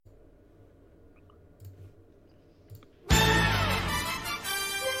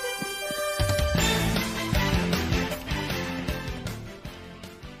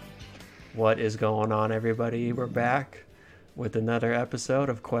What is going on, everybody? We're back with another episode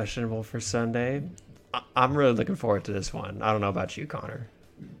of Questionable for Sunday. I'm really looking forward to this one. I don't know about you, Connor.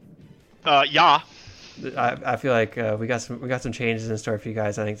 Yeah. I feel like we got some changes in store for you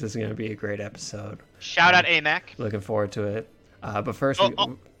guys. I think this is going to be a great episode. Shout out AMAC. Looking forward to it. But first,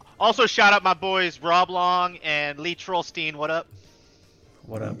 also shout out my boys Rob Long and Lee Trollstein. What up?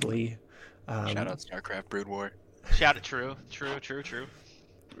 What up, Lee? Shout out StarCraft Brood War. Shout out, true.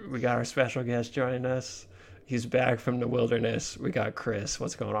 We got our special guest joining us. He's back from the wilderness. We got Chris.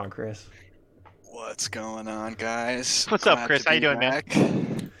 What's going on, Chris? What's going on, guys? What's up, Chris? How you doing,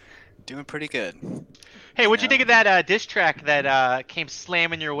 man? Doing pretty good. Hey, what'd you think of that diss track that came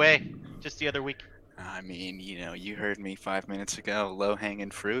slamming your way just the other week? I mean, you heard me 5 minutes ago. Low-hanging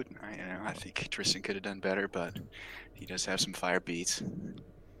fruit. I think Tristan could have done better, but he does have some fire beats.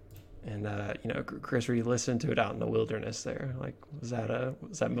 And Chris, were you listening to it out in the wilderness there? Like, was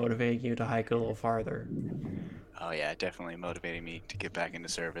that motivating you to hike a little farther? Oh yeah, definitely motivating me to get back into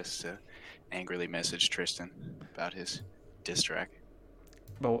service. To angrily message Tristan about his diss track.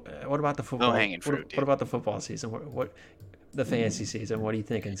 But what about the football? Low-hanging fruit. What about the football season? What the fantasy season? What are you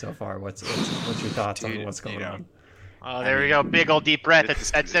thinking so far? What's your thoughts on what's going on? Oh, there we go. Big old deep breath.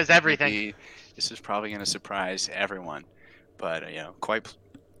 That says everything. This is probably going to surprise everyone, but quite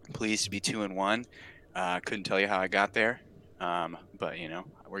pleased to be 2-1. Couldn't tell you how I got there, but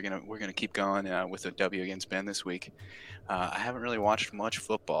we're gonna keep going with a W against Ben this week. I haven't really watched much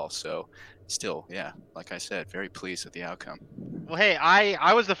football, so still, yeah, like I said, very pleased with the outcome. Well, hey,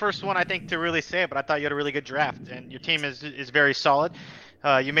 I was the first one I think to really say it, but I thought you had a really good draft, and your team is very solid.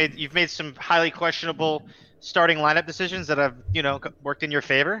 You've made some highly questionable starting lineup decisions that have worked in your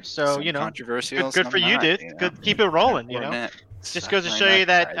favor. So some controversial. Good for you, dude. Good, keep it rolling. Just goes to show you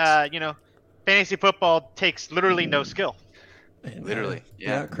that fantasy football takes literally no skill. And, literally,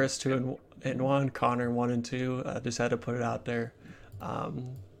 yeah. Chris 2-1, Connor 1-2. Just had to put it out there.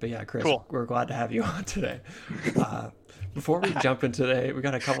 But yeah, Chris, cool. We're glad to have you on today. Before we jump in today, we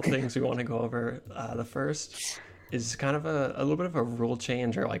got a couple things we want to go over. The first is kind of a little bit of a rule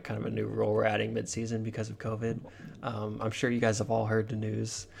change, or like kind of a new rule we're adding mid-season because of COVID. I'm sure you guys have all heard the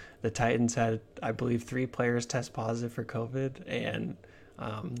news. The Titans had, I believe, 3 players test positive for COVID, and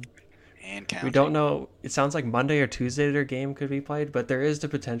we don't know. It sounds like Monday or Tuesday their game could be played, but there is the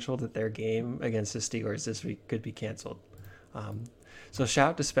potential that their game against the Steelers this week could be canceled. So shout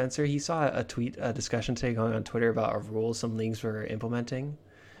out to Spencer. He saw a discussion today going on Twitter about a rule some leagues were implementing,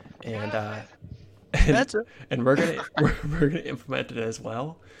 and we're gonna implement it as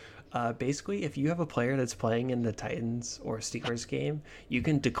well. Basically, if you have a player that's playing in the Titans or Steelers game, you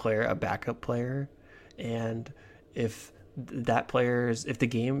can declare a backup player, and if the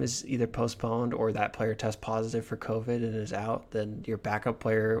game is either postponed or that player tests positive for COVID and is out, then your backup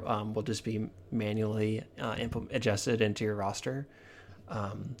player will just be manually adjusted into your roster.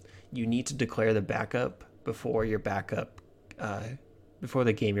 You need to declare the backup before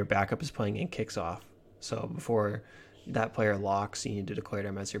the game your backup is playing and kicks off. So before that player locks, you need to declare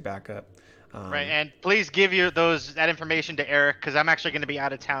them as your backup. Right, and please give that information to Erik, because I'm actually going to be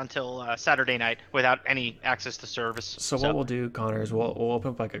out of town till Saturday night without any access to service. So what we'll do, Connor, is we'll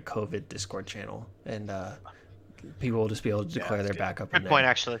open up like a COVID Discord channel, and people will just be able to declare their backup. Good point,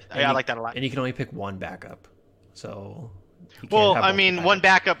 actually. I like that a lot. And you can only pick one backup. So. One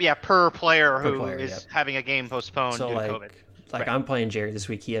backup, per player who is having a game postponed due to COVID. Like I'm playing Jerry this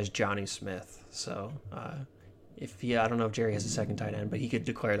week. He has Johnny Smith. So I don't know if Jerry has a second tight end, but he could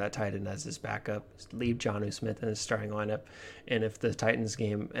declare that tight end as his backup, leave Johnny Smith in his starting lineup, and if the Titans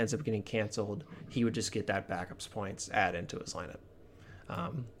game ends up getting canceled, he would just get that backup's points add into his lineup.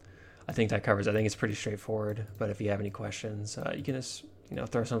 I think that covers. I think it's pretty straightforward. But if you have any questions, you can just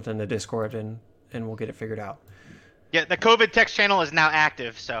throw something in the Discord and we'll get it figured out. Yeah, the COVID text channel is now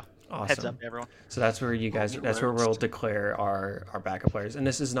active, so awesome. Heads up, everyone. So that's where we'll declare our backup players. And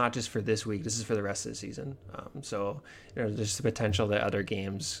this is not just for this week, this is for the rest of the season. So there's the potential that other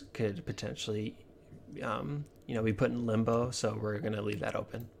games could potentially be put in limbo, so we're going to leave that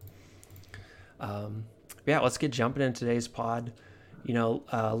open. Let's get jumping in today's pod.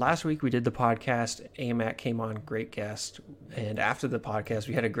 Last week we did the podcast. AMAC came on, great guest. And after the podcast,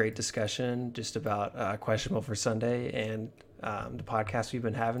 we had a great discussion just about Questionable for Sunday and the podcast we've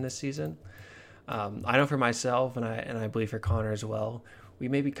been having this season. I know for myself, and I believe for Connor as well, we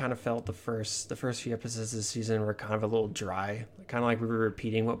maybe kind of felt the first few episodes this season were kind of a little dry, kind of like we were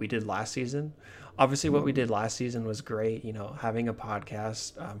repeating what we did last season. obviously what we did last season was great. Having a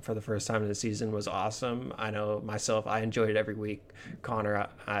podcast for the first time in the season was awesome. I know myself, I enjoyed it every week. Connor,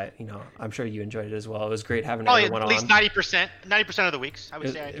 I'm sure you enjoyed it as well. It was great having everyone at least on. 90% of the weeks, I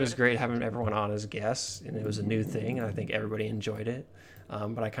would say I enjoyed it was great having everyone on as guests, and it was a new thing, and I think everybody enjoyed it.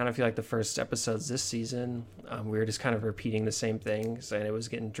 But I kind of feel like the first episodes this season, we were just kind of repeating the same things, and it was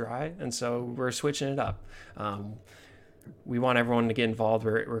getting dry, and so we're switching it up. We want everyone to get involved.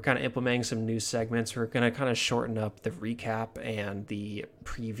 We're kind of implementing some new segments. We're going to kind of shorten up the recap and the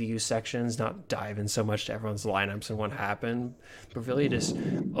preview sections, not dive in so much to everyone's lineups and what happened, but really just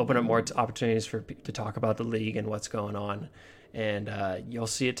open up more opportunities to talk about the league and what's going on. And you'll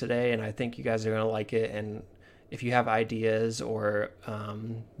see it today, and I think you guys are going to like it. And if you have ideas or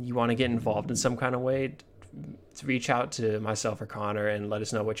you want to get involved in some kind of way, to reach out to myself or Connor and let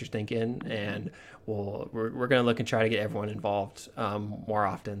us know what you're thinking, and we're going to look and try to get everyone involved more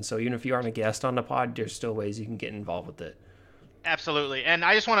often. So even if you aren't a guest on the pod, there's still ways you can get involved with it. Absolutely. And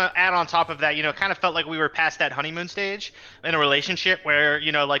I just want to add on top of that, kind of felt like we were past that honeymoon stage in a relationship where,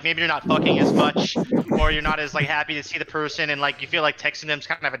 like maybe you're not fucking as much, or you're not as like happy to see the person, and like you feel like texting them's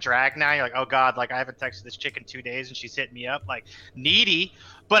kind of a drag now. You're like, oh God, like I haven't texted this chick in 2 days and she's hitting me up, like needy.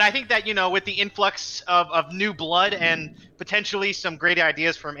 But I think that, with the influx of new blood and potentially some great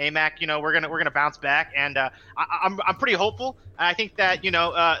ideas from AMAC, we're gonna bounce back, and I'm pretty hopeful. I think that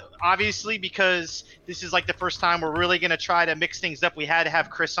obviously because this is like the first time we're really gonna try to mix things up, we had to have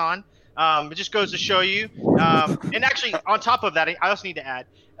Chris on. It just goes to show you. And actually, on top of that, I also need to add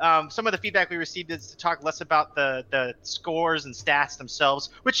some of the feedback we received is to talk less about the scores and stats themselves,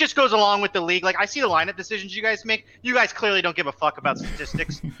 which just goes along with the league. Like, I see the lineup decisions you guys make. You guys clearly don't give a fuck about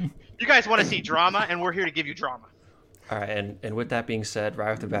statistics. You guys want to see drama, and we're here to give you drama. All right, and with that being said,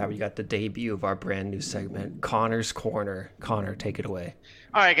 right off the bat, we got the debut of our brand new segment, Connor's Corner. Connor, take it away.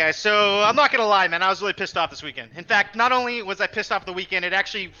 All right, guys. So I'm not gonna lie, man. I was really pissed off this weekend. In fact, not only was I pissed off the weekend, it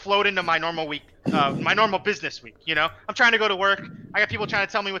actually flowed into my normal week, my normal business week. I'm trying to go to work. I got people trying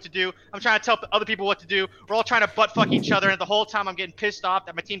to tell me what to do. I'm trying to tell other people what to do. We're all trying to butt fuck each other, and the whole time I'm getting pissed off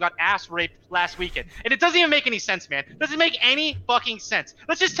that my team got ass raped last weekend. And it doesn't even make any sense, man. It doesn't make any fucking sense.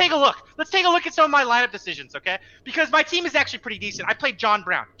 Let's just take a look. Let's take a look at some of my lineup decisions, okay? Because my team is actually pretty decent. I played John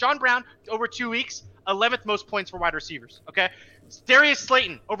Brown. John Brown over 2 weeks, 11th most points for wide receivers, okay? Darius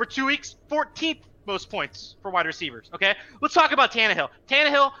Slayton, over 2 weeks, 14th most points for wide receivers, okay? Let's talk about Tannehill.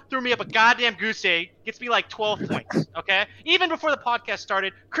 Tannehill threw me up a goddamn goose egg, gets me like 12 points, okay? Even before the podcast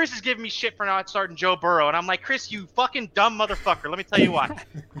started, Chris is giving me shit for not starting Joe Burrow, and I'm like, Chris, you fucking dumb motherfucker. Let me tell you why.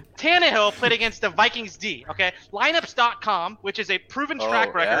 Tannehill played against the Vikings D, okay? Lineups.com, which is a proven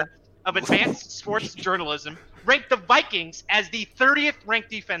track record of advanced sports journalism, ranked the Vikings as the 30th ranked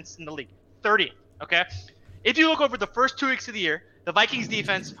defense in the league. 30th, okay? If you look over the first 2 weeks of the year, the Vikings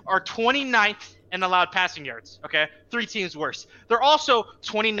defense are 29th in allowed passing yards, okay? 3 teams worse. They're also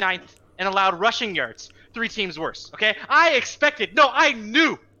 29th in allowed rushing yards. 3 teams worse, okay? I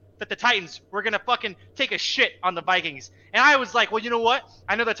knew that the Titans were going to fucking take a shit on the Vikings. And I was like, well, you know what?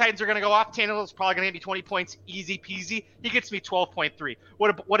 I know the Titans are going to go off. Tannehill's probably going to get me 20 points, easy peasy. He gets me 12.3.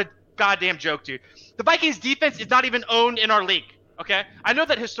 What a goddamn joke, dude. The Vikings defense is not even owned in our league, okay? I know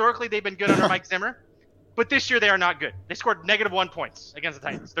that historically they've been good under Mike Zimmer, but this year they are not good. They scored -1 points against the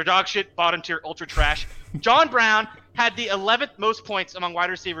Titans. They're dog shit, bottom tier, ultra trash. John Brown had the 11th most points among wide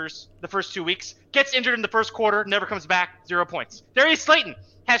receivers the first 2 weeks. Gets injured in the first quarter, never comes back, 0 points. Darius Slayton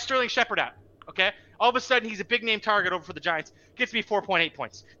has Sterling Shepard out, okay? All of a sudden, he's a big-name target over for the Giants. Gets me 4.8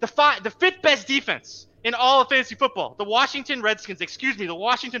 points. The 5th best defense in all of fantasy football, the Washington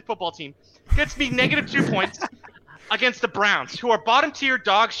football team, gets me -2 points against the Browns, who are bottom-tier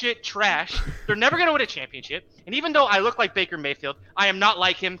dog shit trash. They're never going to win a championship. And even though I look like Baker Mayfield, I am not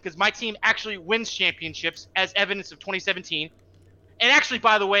like him because my team actually wins championships as evidence of 2017. And actually,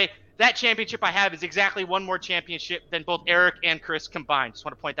 by the way, that championship I have is exactly one more championship than both Erik and Chris combined. Just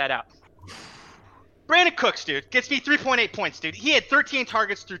want to point that out. Brandon Cooks, dude, gets me 3.8 points, dude. He had 13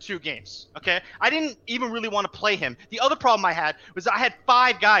 targets through 2 games, okay? I didn't even really want to play him. The other problem I had was I had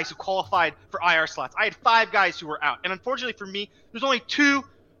 5 guys who qualified for IR slots. I had 5 guys who were out. And unfortunately for me, there's only 2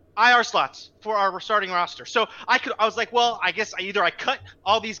 IR slots for our starting roster. So I was like, well, I guess I cut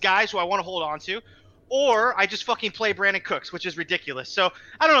all these guys who I want to hold on to, or I just fucking play Brandon Cooks, which is ridiculous. So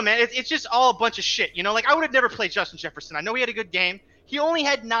I don't know, man. It's just all a bunch of shit, Like, I would have never played Justin Jefferson. I know he had a good game. He only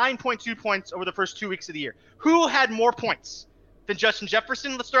had 9.2 points over the first 2 weeks of the year. Who had more points than Justin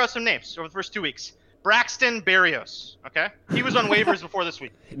Jefferson? Let's throw out some names over the first 2 weeks. Braxton Berrios, okay? He was on waivers before this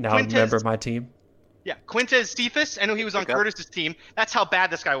week. Now remember my team? Yeah, Quintez Cephas. I know he was on Curtis's team. That's how bad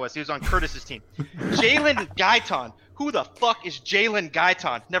this guy was. He was on Curtis's team. Jalen Guyton, Who the fuck is Jalen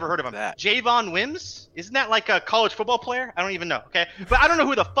Guyton? Never heard of him. Javon Wims? Isn't that like a college football player? I don't even know, okay? But I don't know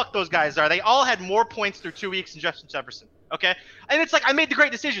who the fuck those guys are. They all had more points through 2 weeks than Justin Jefferson, okay? And it's like, I made the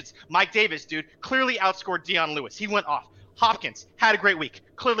great decisions. Mike Davis, dude, clearly outscored Deion Lewis. He went off. Hopkins had a great week.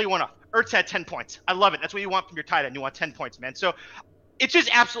 Clearly went off. Ertz had 10 points. I love it. That's what you want from your tight end. You want 10 points, man. So it's just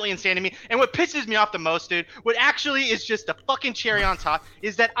absolutely insane to me. And what pisses me off the most, dude, what actually is just the fucking cherry on top,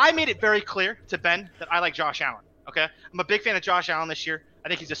 is that I made it very clear to Ben that I like Josh Allen. Okay, I'm a big fan of Josh Allen this year. I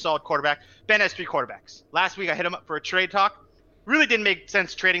think he's a solid quarterback. Ben has 3 quarterbacks. Last week I hit him up for a trade talk. Really didn't make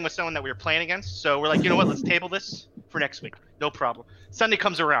sense trading with someone that we were playing against. So we're like, you know what? Let's table this for next week. No problem. Sunday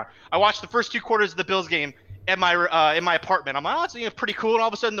comes around. I watched the first 2 quarters of the Bills game at my in my apartment. I'm like, oh, it's pretty cool. And all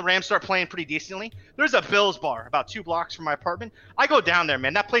of a sudden the Rams start playing pretty decently. There's a Bills bar about 2 blocks from my apartment. I go down there,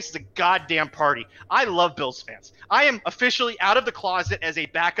 man. That place is a goddamn party. I love Bills fans. I am officially out of the closet as a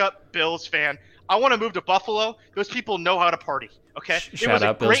backup Bills fan. I want to move to Buffalo. Those people know how to party, okay? Shout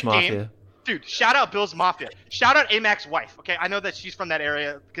out Bills Mafia. Dude, shout out Bills Mafia. Shout out Amac's wife, okay? I know that she's from that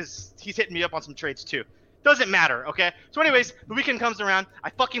area because he's hitting me up on some trades too. Doesn't matter, okay? So anyways, the weekend comes around.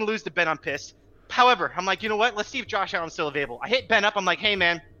 I fucking lose to Ben. I'm pissed. However, I'm like, you know what? Let's see if Josh Allen's still available. I hit Ben up. I'm like, hey,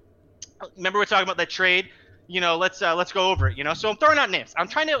 man, remember we're talking about that trade? You know, let's go over it, you know? So I'm throwing out names. I'm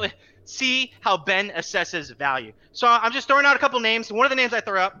trying to see how Ben assesses value. So I'm just throwing out a couple names. One of the names I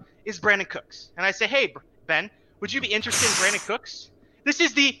throw out is Brandon Cooks. And I say, hey, Ben, would you be interested in Brandon Cooks? This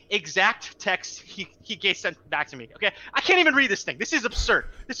is the exact text he sent back to me, okay? I can't even read this thing. This is absurd.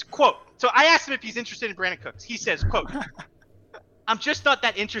 This quote. So I asked him if he's interested in Brandon Cooks. He says, quote, I'm just not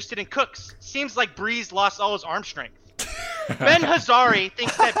that interested in Cooks. Seems like Breeze lost all his arm strength. Ben Hazari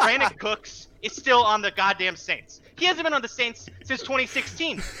thinks that Brandon Cooks is still on the goddamn Saints. He hasn't been on the Saints since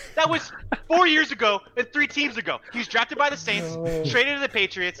 2016. That was 4 years ago and 3 teams ago. He was drafted by the Saints, traded to the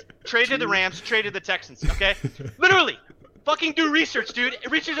Patriots, traded to the Rams, traded to the Texans, okay? Literally. Fucking do research, dude.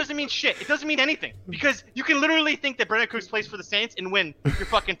 Research doesn't mean shit. It doesn't mean anything. Because you can literally think that Brandon Cooks plays for the Saints and win your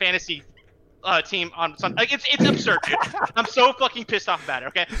fucking fantasy team on Sunday. Like, it's absurd, dude. I'm so fucking pissed off about it,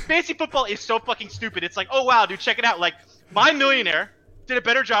 okay? Fantasy football is so fucking stupid. It's like, oh, wow, dude, check it out. Like, my millionaire did a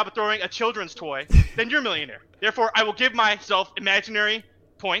better job of throwing a children's toy than your millionaire. Therefore, I will give myself imaginary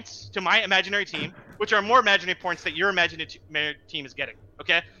points to my imaginary team, which are more imaginary points that your imaginary team is getting,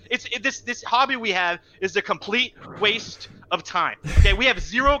 okay? This hobby we have is a complete waste of time, okay? We have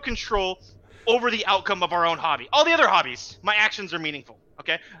zero control over the outcome of our own hobby. All the other hobbies, my actions are meaningful,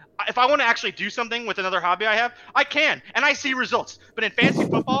 okay? If I want to actually do something with another hobby I have, I can, and I see results. But in fantasy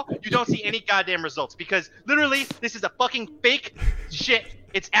football, you don't see any goddamn results because literally this is a fucking fake shit.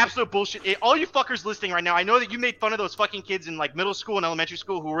 It's absolute bullshit. All you fuckers listening right now, I know that you made fun of those fucking kids in like middle school and elementary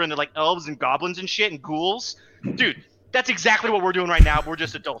school who were into like Elves and Goblins and shit and Ghoules. Dude, that's exactly what we're doing right now. We're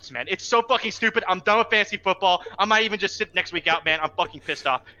just adults, man. It's so fucking stupid. I'm done with fantasy football. I might even just sit next week out, man. I'm fucking pissed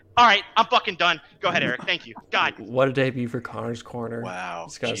off. All right, I'm fucking done. Go ahead, Erik. Thank you. God. What a debut for Connor's Corner. Wow.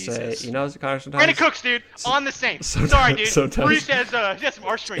 Just gotta Jesus. say, you know, Connor, sometimes... Brandon Cooks, dude, on the Saints. Sorry, dude. Brees has some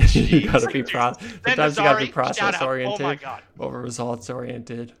arm strength. You gotta be sometimes you gotta be process-oriented Oh, my God. over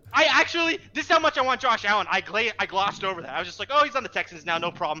results-oriented. This is how much I want Josh Allen. I glossed over that. I was just like, oh, he's on the Texans now,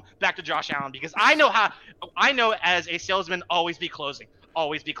 no problem. Back to Josh Allen because I know as a salesman, always be closing.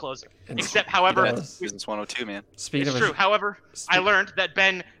 Always be closing. Except, however, business 102, man. It's true. However, I learned that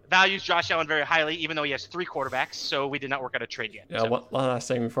Ben values Josh Allen very highly, even though he has 3 quarterbacks. So we did not work out a trade yet. Yeah. So. One last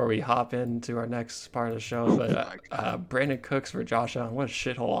thing before we hop into our next part of the show, but Brandon Cooks for Josh Allen. What a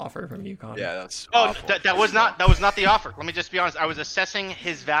shithole offer from you, Connor. Yeah, that's. Oh, that was not the offer. Let me just be honest. I was assessing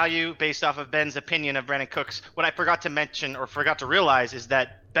his value based off of Ben's opinion of Brandon Cooks. What I forgot to mention or forgot to realize is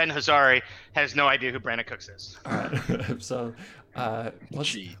that Ben Hazari has no idea who Brandon Cooks is. All right. So.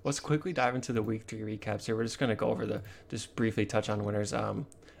 Let's quickly dive into the week 3 recaps here. We're just gonna go over just briefly touch on winners.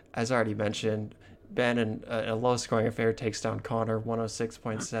 As I already mentioned, Ben in a low scoring affair takes down Connor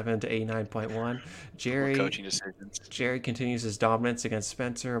 106.7 to 89.1. Coaching decisions. Jerry continues his dominance against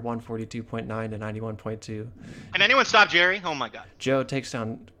Spencer 142.9 to 91.2. Can anyone stop Jerry? Oh my God. Joe takes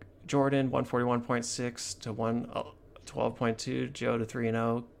down Jordan 141.6 to 112.2. Joe to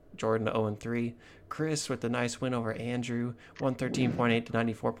 3-0. Jordan to 0-3. Chris with the nice win over Andrew, 113.8 to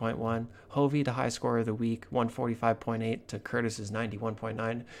 94.1. Hovey, the high scorer of the week, 145.8 to Curtis's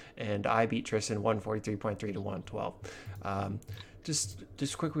 91.9. And I beat Tristan 143.3 to 112.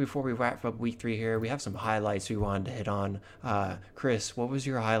 Just quickly before we wrap up week 3 here, we have some highlights we wanted to hit on. Chris, what was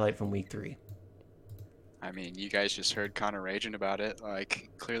your highlight from week 3? I mean, you guys just heard Connor raging about it. Like,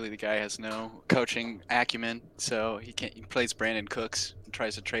 clearly the guy has no coaching acumen, so he plays Brandon Cooks and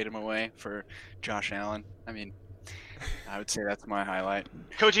tries to trade him away for Josh Allen. I mean, I would say that's my highlight.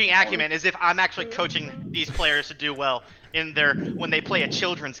 Coaching acumen, as if I'm actually coaching these players to do well when they play a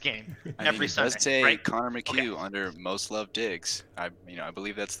children's game every it Sunday. does say right? Connor McHugh under most loved digs. I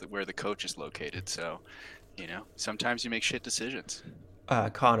believe that's where the coach is located. So, sometimes you make shit decisions.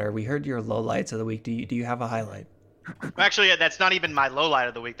 Connor, we heard your lowlights of the week. Do you have a highlight? Actually, that's not even my low light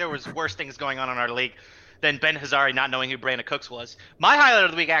of the week. There was worse things going on in our league than Ben Hazari not knowing who Brandon Cooks was. My highlight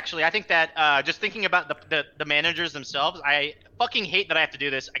of the week, actually, I think that just thinking about the managers themselves, I fucking hate that I have to do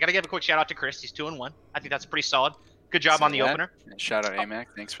this. I got to give a quick shout out to Chris. He's 2-1. I think that's pretty solid. Good job on the opener. Shout out AMAC.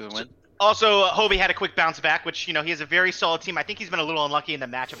 Thanks for the win. Also, Hobie had a quick bounce back, which, he has a very solid team. I think he's been a little unlucky in the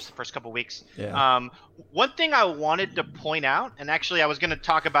matchups the first couple weeks. Yeah. One thing I wanted to point out, and actually I was going to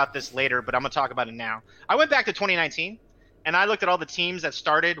talk about this later, but I'm going to talk about it now. I went back to 2019, and I looked at all the teams that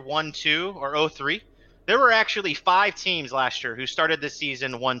started 1-2 or 0-3. There were actually 5 teams last year who started this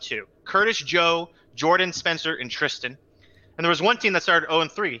season 1-2. Curtis, Joe, Jordan, Spencer, and Tristan. And there was one team that started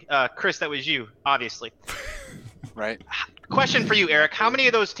 0-3. Chris, that was you, obviously. Right. Question for you, Erik. How many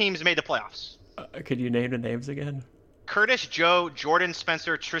of those teams made the playoffs? Could you name the names again? Curtis, Joe, Jordan,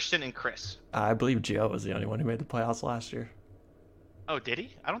 Spencer, Tristan, and Chris. I believe Joe was the only one who made the playoffs last year. Oh, did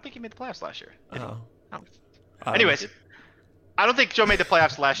he? I don't think he made the playoffs last year. Oh. Anyways, I don't think Joe made the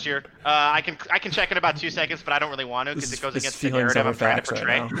playoffs last year. I can check in about 2 seconds, but I don't really want to because it goes against the narrative I'm trying to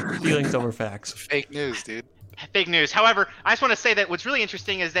portray. Right feelings over facts. Fake news, dude. Fake news. However, I just want to say that what's really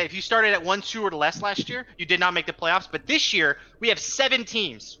interesting is that if you started at 1-2 or less last year, you did not make the playoffs. But this year, we have 7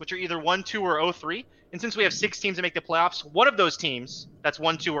 teams, which are either 1-2 or 0-3. And since we have 6 teams that make the playoffs, one of those teams, that's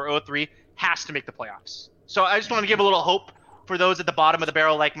 1-2 or 0-3, has to make the playoffs. So I just want to give a little hope for those at the bottom of the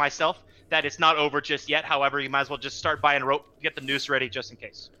barrel like myself that it's not over just yet. However, you might as well just start buying rope, get the noose ready just in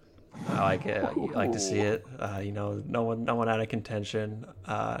case. I like it. You like to see it. No one out of contention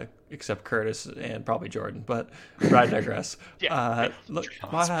except Curtis and probably Jordan. But I digress. Look,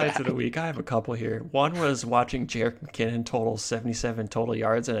 my highlights of the week. I have a couple here. One was watching Erik McKinnon total 77 total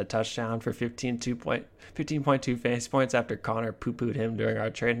yards and a touchdown for 15.2 fantasy points after Connor poo-pooed him during our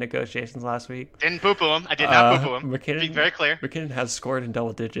trade negotiations last week. Didn't poo-poo him. I did not poo-poo him. McKinnon, be very clear. McKinnon has scored in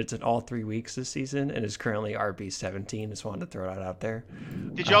double digits in all 3 weeks this season and is currently RB17. Just wanted to throw that out there.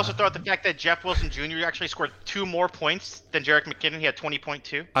 Did you also throw out the fact that Jeff Wilson Jr. actually scored 2 more points than Erik McKinnon? He had 20.2.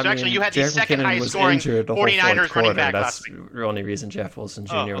 So actually, you had the second highest scoring 49ers running back last week. That's the only reason Jeff Wilson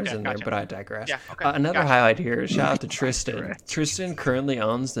Jr. was in there, but I digress. Yeah, okay, another highlight here, shout out to Tristan. Tristan currently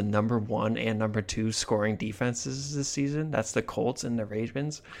owns the number 1 and number 2 scoring defenses this season. That's the Colts and the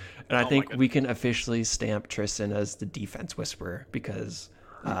Ravens. And I think we can officially stamp Tristan as the defense whisperer because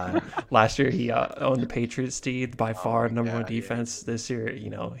last year he owned the Patriots by far number 1 defense. This year,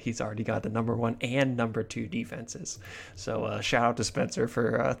 he's already got the number 1 and number 2 defenses. So shout out to Spencer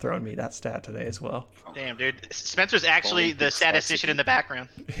for throwing me that stat today as well. Damn, dude. Spencer's actually the statistician in the background.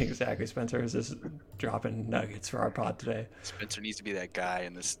 Exactly. Spencer is just dropping nuggets for our pod today. Spencer needs to be that guy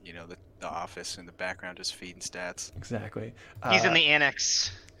in this, the office in the background just feeding stats. Exactly. He's in the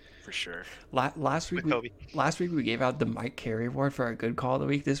annex. For sure. Last week we gave out the Mike Carey Award for our good call of the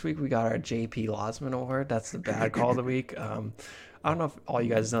week. This week we got our JP Losman Award. That's the bad call of the week. I don't know if all you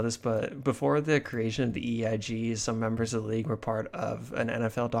guys know this, but before the creation of the EEIG, some members of the league were part of an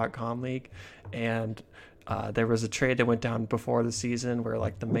NFL.com league, and there was a trade that went down before the season where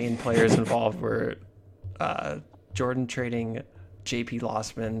the main players involved were Jordan trading JP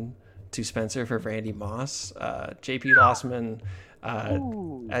Losman to Spencer for Randy Moss. JP Losman,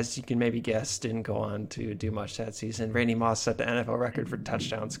 as you can maybe guess, didn't go on to do much that season. Randy Moss set the NFL record for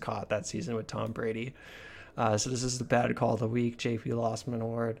touchdowns caught that season with Tom Brady. So this is the bad call of the week, JP Losman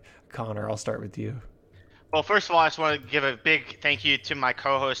Award. Connor, I'll start with you. Well, first of all, I just want to give a big thank you to my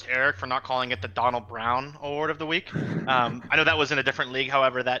co-host Erik for not calling it the Donald Brown Award of the week. I know that was in a different league.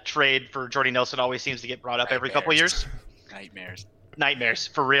 However, that trade for Jordy Nelson always seems to get brought up every couple of years. Nightmares,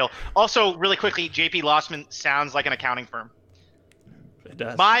 for real. Also, really quickly, JP Losman sounds like an accounting firm. It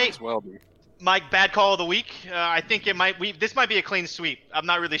does. My bad call of the week. I think this might be a clean sweep. I'm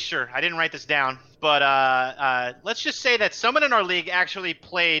not really sure. I didn't write this down, but let's just say that someone in our league actually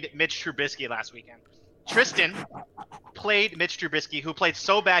played Mitch Trubisky last weekend. Tristan played Mitch Trubisky, who played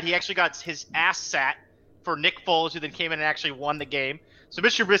so bad he actually got his ass sat for Nick Foles, who then came in and actually won the game. So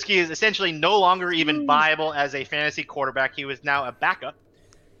Mitch Trubisky is essentially no longer even viable as a fantasy quarterback. He was now a backup.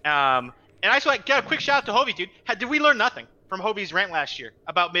 And I just want to get a quick shout out to Hobie, dude. Did we learn nothing from Hobie's rant last year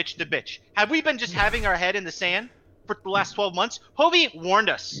about Mitch the bitch? Have we been just having our head in the sand for the last 12 months? Hobie warned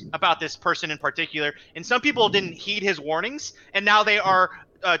us about this person in particular, and some people didn't heed his warnings, and now they are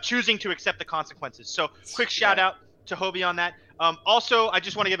choosing to accept the consequences. So quick shout out to Hobie on that. Also, I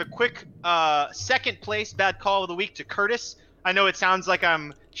just want to give a quick second place bad call of the week to Curtis. I know it sounds like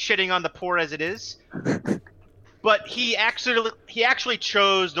I'm shitting on the poor as it is, but he actually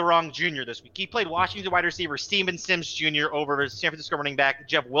chose the wrong junior this week. He played Washington wide receiver Steven Sims Jr. over San Francisco running back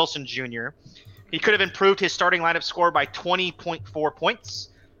Jeff Wilson Jr. He could have improved his starting lineup score by 20.4 points.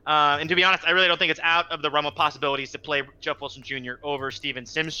 And to be honest, I really don't think it's out of the realm of possibilities to play Jeff Wilson Jr. over Steven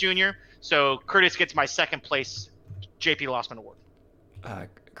Sims Jr. So Curtis gets my second place JP Lossman Award.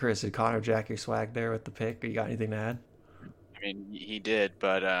 Chris, did Connor jack your swag there with the pick? You got anything to add? I mean, he did,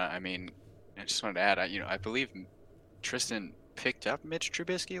 but I just wanted to add, I believe Tristan picked up Mitch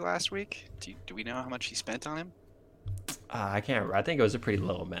Trubisky last week. Do we know how much he spent on him? I can't remember. I think it was a pretty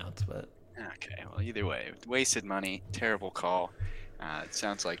low amount, but okay. Well, either way, wasted money, terrible call. It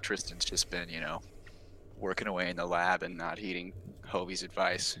sounds like Tristan's just been, working away in the lab and not heeding Hobie's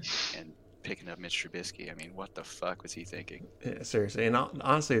advice and picking up Mitch Trubisky. I mean, what the fuck was he thinking? Yeah, seriously. And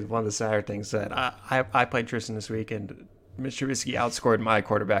honestly, one of the sadder things that I played Tristan this week, and Mitch Trubisky outscored my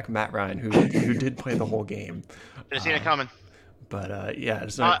quarterback, Matt Ryan, who did play the whole game. Just seen it coming. But yeah,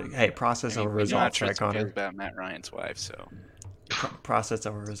 hey, process over results, right, Connor? About Matt Ryan's wife, so process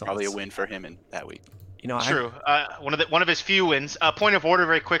over results. Probably a win for him in that week. True. One of his few wins. Point of order,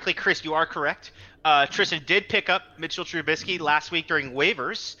 very quickly, Chris. You are correct. Tristan did pick up Mitchell Trubisky last week during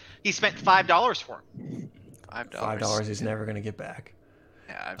waivers. He spent $5 for him. $5 he's never going to get back.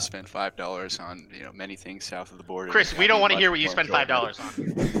 Yeah, I've spent $5 on many things south of the border. Chris, we don't want to hear what you spent $5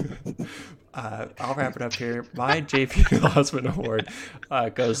 on. I'll wrap it up here. My JP Lossman Award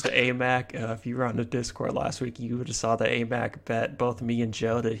goes to AMAC. If you were on the Discord last week, you would have saw that AMAC bet both me and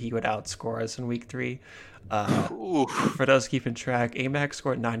Joe that he would outscore us in week 3. For those keeping track, AMAC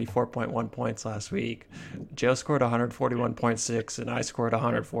scored 94.1 points last week. Joe scored 141.6, and I scored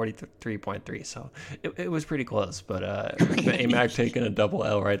 143.3. So it was pretty close. But AMAC taking a double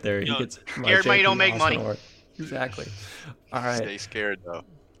L right there. He gets scared money don't make money. Award. Exactly. All right. Stay scared though.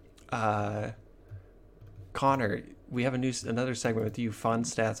 Connor, we have another segment with you. Fun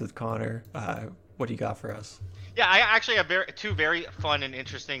stats with Connor. What do you got for us? Yeah, I actually have two very fun and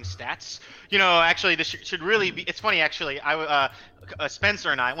interesting stats. Actually, this should really be. It's funny, actually.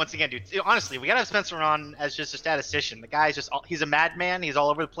 Spencer and I, once again, dude. Honestly, we gotta have Spencer on as just a statistician. The guy's he's a madman. He's all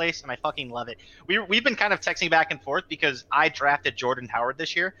over the place, and I fucking love it. We've been kind of texting back and forth because I drafted Jordan Howard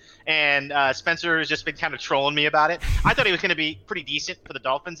this year, and Spencer has just been kind of trolling me about it. I thought he was gonna be pretty decent for the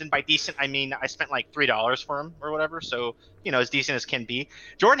Dolphins, and by decent I mean I spent like $3 for him or whatever. So as decent as can be.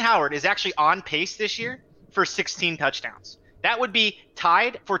 Jordan Howard is actually on pace this year for 16 touchdowns. That would be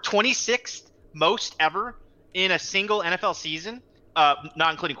tied for 26th most ever in a single NFL season,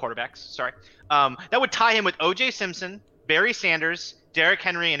 not including quarterbacks, sorry. That would tie him with O.J. Simpson, Barry Sanders, Derrick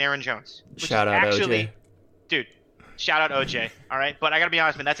Henry, and Aaron Jones. Shout out O.J. Dude, shout out O.J., all right? But I got to be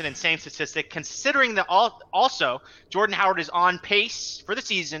honest, man, that's an insane statistic, considering that also Jordan Howard is on pace for the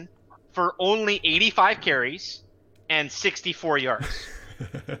season for only 85 carries and 64 yards.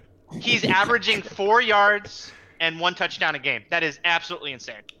 He's averaging 4 yards and 1 touchdown a game. That is absolutely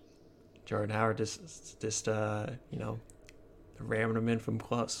insane. Jordan Howard just ramming him in from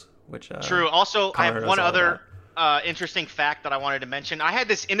close, which true. Also, Connor I have one other interesting fact that I wanted to mention. I had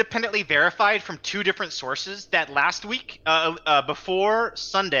this independently verified from 2 different sources that last week, before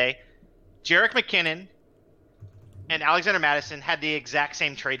Sunday, Jerick McKinnon and Alexander Madison had the exact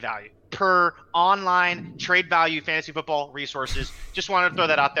same trade value per online trade value fantasy football resources. Just wanted to throw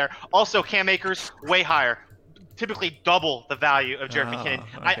that out there. Also, Cam Akers way higher, typically double the value of Jerick McKinnon.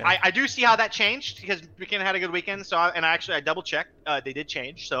 Okay. I do see how that changed because McKinnon had a good weekend. So I double checked. They did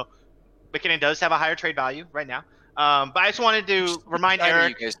change. So McKinnon does have a higher trade value right now. But I just wanted to remind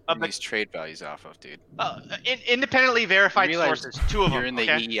Erik you guys of these trade values off of, dude. Independently verified sources, 2 of them. You're in the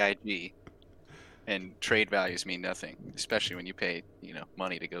EEIG. And trade values mean nothing, especially when you pay,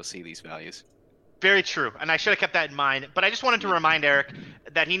 money to go see these values. Very true, and I should have kept that in mind. But I just wanted to remind Erik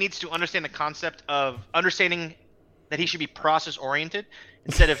that he needs to understand the concept of understanding that he should be process-oriented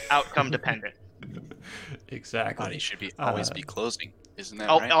instead of outcome-dependent. Exactly. But he should always be closing, isn't that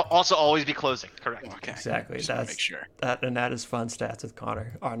right? Also, always be closing. Correct. Okay. Exactly. Make sure. That is fun stats with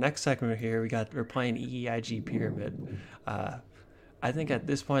Connor. Our next segment here, we're playing EEIG Pyramid. I think at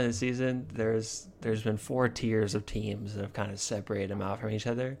this point in the season, there's been 4 tiers of teams that have kind of separated them out from each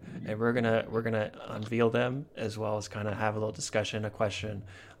other, and we're gonna unveil them as well as kind of have a little discussion, a question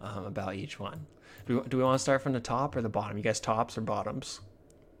about each one. Do we want to start from the top or the bottom? You guys tops or bottoms?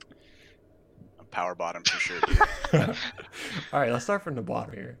 Power bottom for sure, dude. All right, let's start from the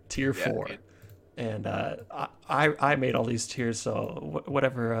bottom here. Tier 4. Dude. and I made all these tiers, so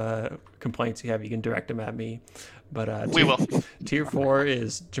whatever complaints you have, you can direct them at me. But We will. Tier 4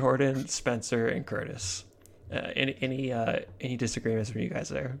 is Jordan, Spencer, and Curtis. Any disagreements from you guys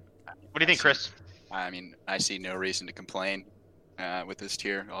there? What do you think, Chris? I mean, I see no reason to complain with this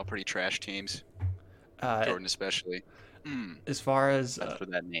tier. All pretty trash teams. Jordan especially. As far as for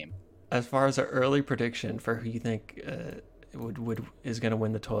that name. As far as an early prediction for who you think is going to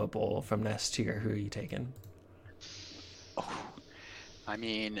win the toilet bowl from next tier, who are you taking? Oh, I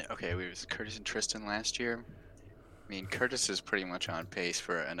mean, okay, we was Curtis and Tristan last year. I mean, Curtis is pretty much on pace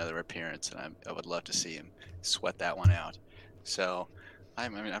for another appearance, and I would love to see him sweat that one out. So,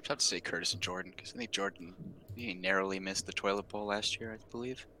 I'm tough to say Curtis and Jordan, because I think Jordan, he narrowly missed the toilet bowl last year, I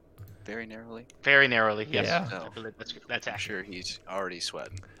believe. Very narrowly. Very narrowly, yes. Yeah. So, that's I'm accurate. sure he's already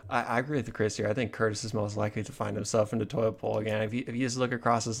sweating. I agree with Chris here. I think Curtis is most likely to find himself in the toilet bowl again. If you just look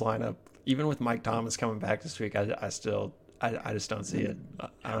across his lineup, even with Mike Thomas coming back this week, I just don't see it.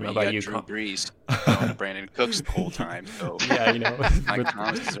 I don't know about you. Drew Brees, throwing Brandon Cooks the whole time. So Yeah, Mike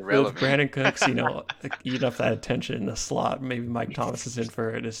Thomas is irrelevant. with Brandon Cooks, eating up that attention in the slot, maybe Mike Thomas is in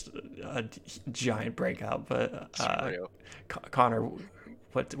for just a giant breakout. But Connor,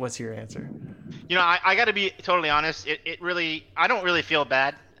 what's your answer? I got to be totally honest. I don't really feel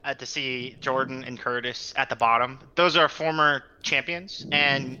bad to see Jordan and Curtis at the bottom. Those are former champions,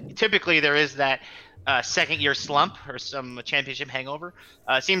 and typically there is that second-year slump or some championship hangover.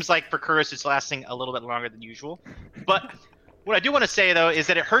 Seems like for Curtis it's lasting a little bit longer than usual. But what I do want to say, though, is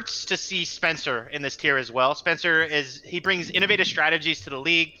that it hurts to see Spencer in this tier as well. Spencer he brings innovative strategies to the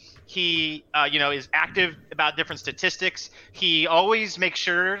league. He, is active about different statistics. He always makes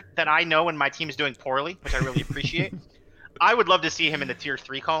sure that I know when my team is doing poorly, which I really appreciate. I would love to see him in the tier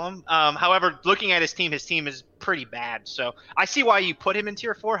 3 column. However, looking at his team is pretty bad. So I see why you put him in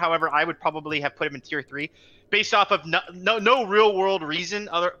tier 4. However, I would probably have put him in tier 3 based off of no real world reason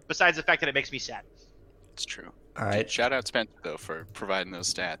besides the fact that it makes me sad. It's true. All right. Shout out Spencer, though, for providing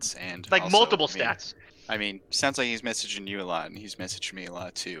those stats. And like also, multiple stats. I mean, sounds like he's messaging you a lot, and he's messaging me a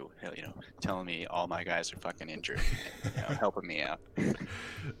lot too. Telling me all my guys are fucking injured, and, helping me out.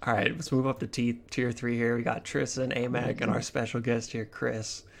 All right, let's move up to tier 3 here. We got Tristan, AMAC, and our special guest here,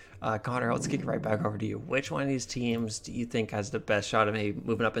 Chris. Connor, let's kick it right back over to you. Which one of these teams do you think has the best shot of maybe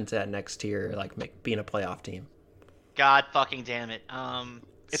moving up into that next tier, like being a playoff team? God fucking damn it.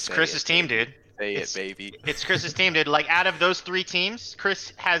 It's Chris's team, dude. Say it, baby. It's Chris's team, dude. Like, out of those 3 teams,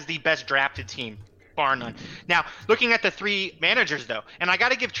 Chris has the best drafted team. Bar none. Now, looking at the 3 managers, though, and I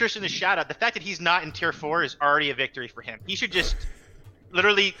got to give Tristan a shout out. The fact that he's not in tier 4 is already a victory for him. He should just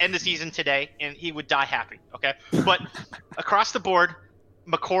literally end the season today, and he would die happy. Okay, but across the board,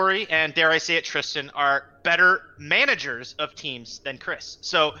 McCory and dare I say it, Tristan are better managers of teams than Chris.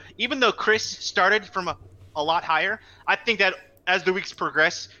 So even though Chris started from a lot higher, I think that as the weeks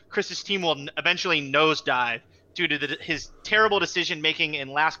progress, Chris's team will eventually nosedive due to his terrible decision making and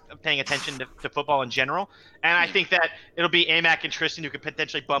last paying attention to football in general. And I think that it'll be AMAC and Tristan who could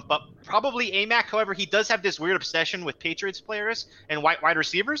potentially bump up. Probably AMAC, however, he does have this weird obsession with Patriots players and wide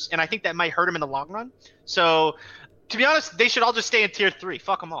receivers, and I think that might hurt him in the long run. So, to be honest, they should all just stay in tier 3.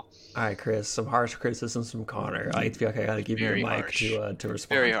 Fuck them all. All right, Chris, some harsh criticisms from Connor. I feel like I got to give you the mic to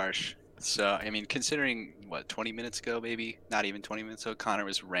respond. Very harsh. So, I mean, considering, 20 minutes ago, maybe? Not even 20 minutes ago, Connor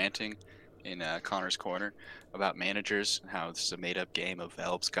was ranting in Connor's Corner about managers, how this is a made-up game of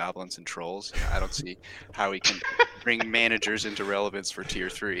elves, goblins, and trolls. I don't see how we can bring managers into relevance for tier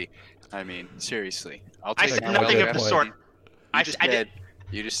 3. I mean, seriously. I'll take said nothing of the sort.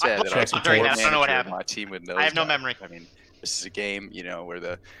 You just said that I don't know what happened. My team would know. I have no memory. I mean, this is a game, where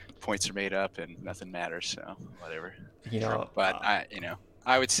the points are made up and nothing matters. So whatever. But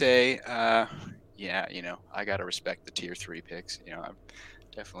I would say, I gotta respect the tier 3 picks.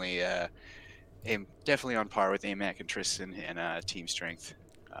 I'm definitely on par with AMAC and Tristan and team strength,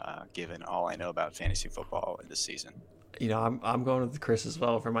 given all I know about fantasy football in this season. I'm going with Chris as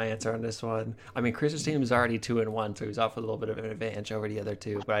well for my answer on this one. I mean, Chris's team is already 2-1, so he's off with a little bit of an advantage over the other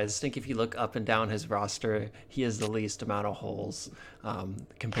 2. But I just think if you look up and down his roster, he has the least amount of holes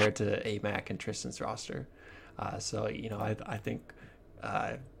compared to AMAC and Tristan's roster. So I think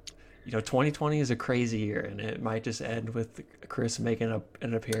 2020 is a crazy year, and it might just end with Chris making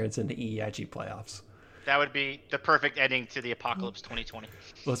an appearance in the EEIG playoffs. That would be the perfect ending to the apocalypse 2020.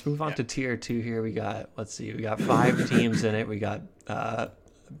 Let's move on to tier 2 here. We got 5 teams in it. We got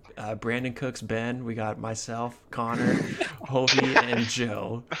Brandon Cooks, Ben. We got myself, Connor, Hovey, and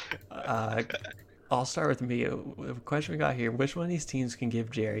Joe. I'll start with me. The question we got here: which one of these teams can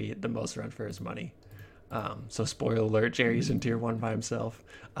give Jerry the most run for his money? So spoiler alert, Jerry's in tier 1 by himself.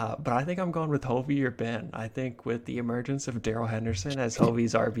 But I think I'm going with Hovey or Ben. I think with the emergence of Daryl Henderson as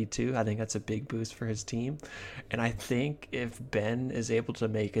Hovey's RB2, I think that's a big boost for his team. And I think if Ben is able to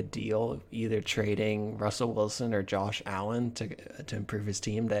make a deal, either trading Russell Wilson or Josh Allen to improve his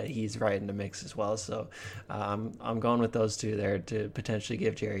team, that he's right in the mix as well. So I'm going with those two there to potentially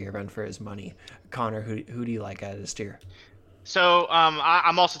give Jerry a run for his money. Connor, who do you like out of this tier? So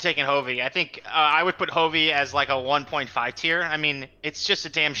I'm also taking Hovey. I think I would put Hovey as like a 1.5 tier. I mean, it's just a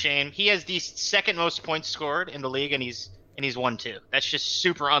damn shame. He has the second most points scored in the league, and he's 1-2. That's just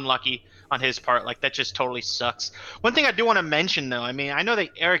super unlucky on his part. Like, that just totally sucks. One thing I do want to mention, though, I mean, I know that,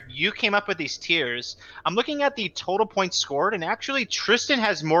 Eric, you came up with these tiers. I'm looking at the total points scored, and actually Tristan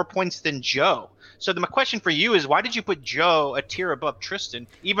has more points than Joe. So my question for you is, why did you put Joe a tier above Tristan,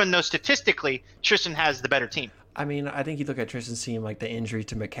 even though statistically Tristan has the better team? I mean, I think you look at Tristan's team, like the injury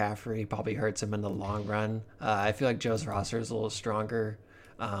to McCaffrey probably hurts him in the long run. I feel like Joe's roster is a little stronger.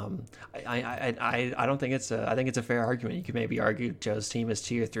 I don't think I think it's a fair argument. You could maybe argue Joe's team is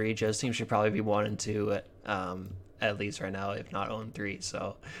tier 3. Joe's team should probably be 1 and 2 at least right now, if not 0-3.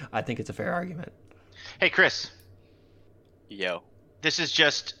 So I think it's a fair argument. Hey, Chris. Yo. This is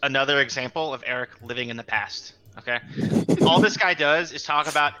just another example of Erik living in the past. Okay. All this guy does is talk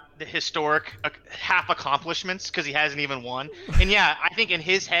about the historic half accomplishments because he hasn't even won. And yeah, I think in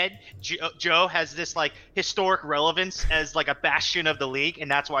his head, Joe has this like historic relevance as like a bastion of the league, and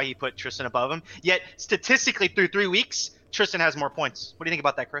that's why he put Tristan above him. Yet statistically, through 3 weeks, Tristan has more points. What do you think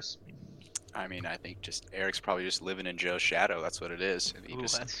about that, Chris? I mean, I think just Eric's probably just living in Joe's shadow. That's what it is. And he Ooh,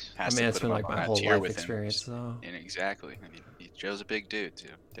 just that's- has I mean, to it's put been him like on my that whole tier life with him. experience, though. And exactly. I mean, Joe's a big dude too.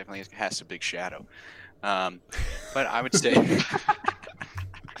 Definitely has a big shadow. But I would say,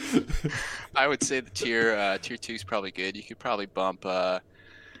 the tier 2 is probably good. You could probably bump,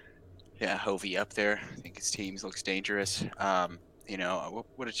 Hovey up there. I think his team looks dangerous. What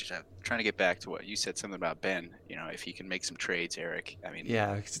did you say? Trying to get back to what you said, something about Ben. If he can make some trades, Erik. I mean,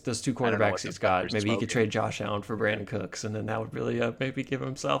 Yeah, those 2 I don't know quarterbacks what he's the fuck got. they're Maybe he could smoking. trade Josh Allen for Brandon Cooks, and then that would really maybe give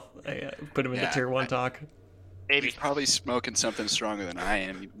himself put him into tier 1 talk. Maybe. He's probably smoking something stronger than I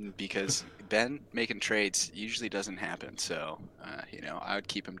am because Ben making trades usually doesn't happen. So, I would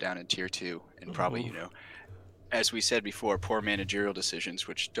keep him down in tier 2 and probably, as we said before, poor managerial decisions,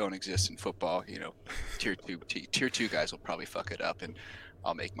 which don't exist in football. Tier 2 guys will probably fuck it up, and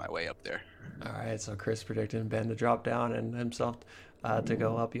I'll make my way up there. All right, so Chris predicted Ben to drop down and himself to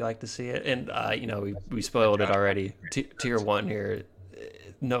go up. You like to see it, and we spoiled it already. Tier 1 here,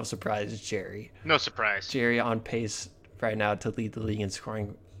 no surprise, Jerry. No surprise. Jerry on pace right now to lead the league in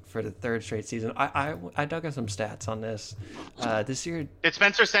scoring for the 3rd straight season. I dug up some stats on this. This year. Did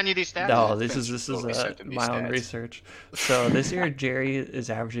Spencer send you these stats? No, this is my own stats. research. So this year, Jerry is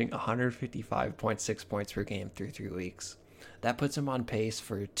averaging 155.6 points per game through 3 weeks. That puts him on pace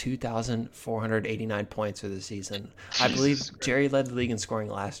for 2,489 points for the season. I believe Jerry led the league in scoring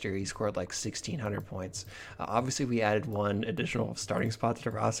last year. He scored like 1,600 points. Obviously, we added 1 additional starting spot to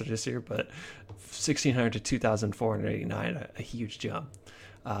the roster this year, but 1,600 to 2,489, a huge jump.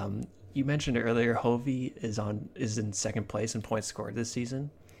 You mentioned earlier, Hovey is in 2nd place in points scored this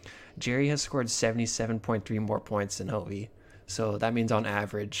season. Jerry has scored 77.3 more points than Hovey. So that means on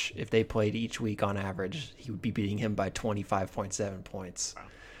average, if they played each week on average, he would be beating him by 25.7 points.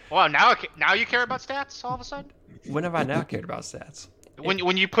 Well, now you care about stats all of a sudden? When have I now cared about stats?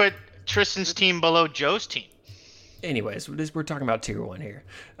 When you put Tristan's team below Joe's team. Anyways, we're talking about tier 1 here.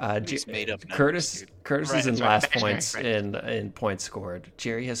 These made up numbers, Curtis dude. is in Right, last right, points right. in points scored.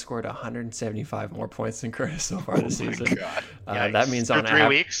 Jerry has scored 175 more points than Curtis so far this season. God. That means For 3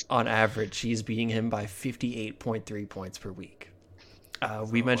 weeks. on average, he's beating him by 58.3 points per week.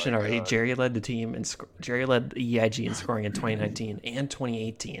 We mentioned already, Jerry led the team and Jerry led the EEIG in scoring in 2019 and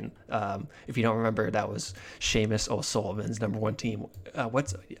 2018. If you don't remember, that was Seamus O'Sullivan's #1 team. I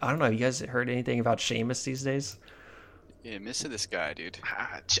don't know. You guys heard anything about Seamus these days? Yeah, missing this guy, dude.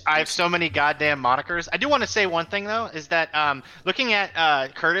 I have so many goddamn monikers. I do want to say one thing though, is that looking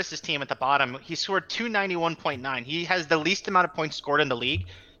at Curtis's team at the bottom, he scored 291.9. He has the least amount of points scored in the league.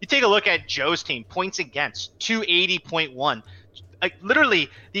 You take a look at Joe's team, points against 280.1. Like literally,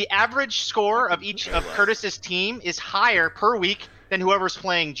 the average score of each of Curtis's team is higher per week than whoever's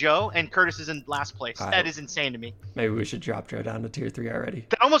playing Joe, and Curtis is in last place. That is insane to me. Maybe we should drop Joe down to tier 3 already.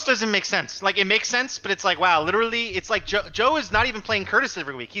 That almost doesn't make sense. Like, it makes sense, but it's like, wow, literally, it's like Joe is not even playing Curtis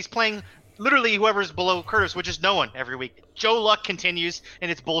every week. He's playing literally whoever's below Curtis, which is no one every week. Joe Luck continues,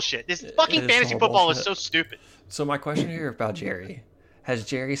 and it's bullshit. This fucking fantasy football is so stupid. So my question here about Jerry, has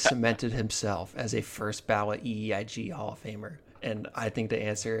Jerry cemented himself as a first ballot EEIG Hall of Famer? And I think the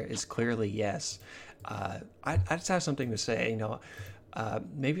answer is clearly yes. I just have something to say.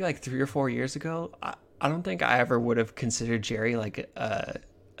 Maybe like 3 or 4 years ago, I don't think I ever would have considered Jerry like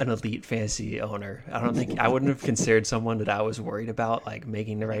an elite fantasy owner. I don't think I wouldn't have considered someone that I was worried about like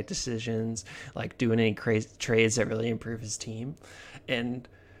making the right decisions, like doing any crazy trades that really improve his team. And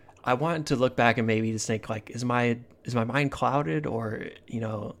I wanted to look back and maybe just think like, is my mind clouded, or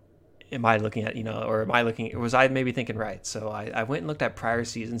am I looking at was I maybe thinking right? So I went and looked at prior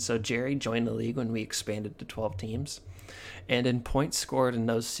seasons. So Jerry joined the league when we expanded to 12 teams, and in points scored in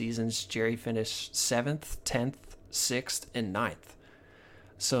those seasons, Jerry finished 7th, 10th, 6th, and 9th.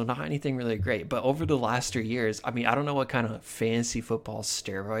 So not anything really great. But over the last 3 years, I mean, I don't know what kind of fantasy football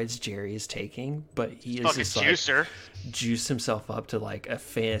steroids Jerry is taking, but he is just like juiced himself up to like a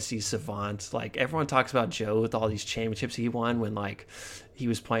fantasy savant. Like everyone talks about Joe with all these championships he won when like he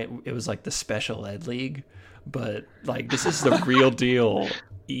was playing. It was like the special ed league, but like this is the real deal.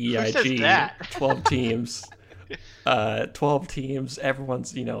 EEIG, 12 teams, 12 teams.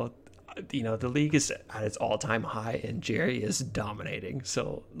 Everyone's the league is at its all-time high, and Jerry is dominating.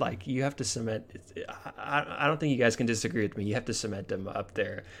 So like you have to cement. I don't think you guys can disagree with me. You have to cement him up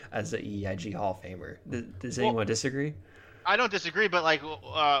there as the EEIG Hall of Famer. Does anyone disagree? I don't disagree, but like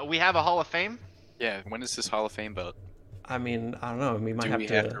we have a Hall of Fame. Yeah, when is this Hall of Fame vote? I mean, I don't know. We might have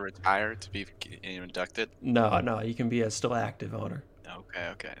to retire to be inducted? No. You can be a still active owner.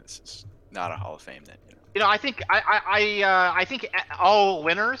 Okay. This is not a Hall of Fame then. I think I think all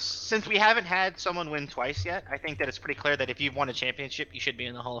winners, since we haven't had someone win twice yet, I think that it's pretty clear that if you've won a championship, you should be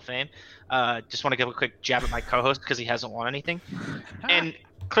in the Hall of Fame. Just want to give a quick jab at my co-host because he hasn't won anything. And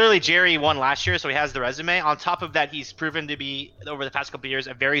clearly Jerry won last year, so he has the resume. On top of that, he's proven to be, over the past couple of years,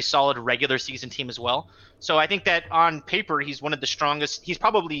 a very solid regular season team as well. So I think that on paper, he's one of the strongest. He's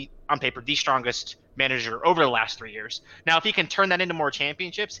probably, on paper, the strongest manager over the last 3 years. Now, if he can turn that into more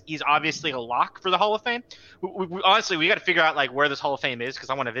championships, he's obviously a lock for the Hall of Fame. Honestly, we got to figure out like where this Hall of Fame is because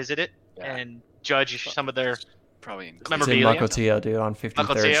I want to visit it and judge some of their probably memorabilia. It's in Mukilteo, dude, on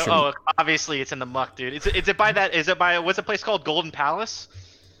 53rd Street. Oh, obviously it's in the muck, dude. Is it by that? Is it by what's the place called? Golden Palace?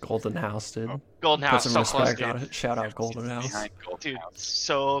 Golden House, dude. Golden House, Put some so respect close, on dude. it. Shout out Golden House. Dude,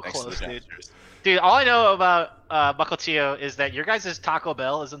 so close, dude. Dude, all I know about Mukilteo is that your guys' Taco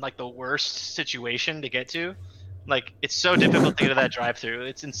Bell is in like the worst situation to get to. Like it's so difficult to get to that drive-through.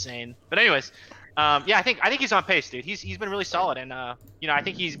 It's insane. But anyways, I think he's on pace, dude. He's been really solid, and I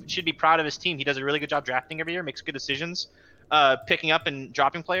think he should be proud of his team. He does a really good job drafting every year, makes good decisions, picking up and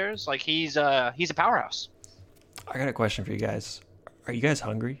dropping players. Like he's a powerhouse. I got a question for you guys. Are you guys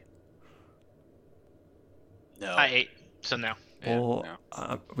hungry? No. I ate, so no. Well,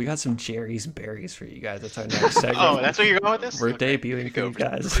 we got some Jerry's berries for you guys. That's our next segment. Oh, that's where you're going with this? We're debuting for you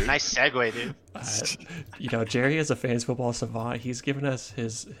guys. Nice segue, dude. Jerry is a fantasy football savant. He's given us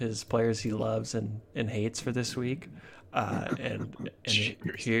his players he loves and hates for this week. And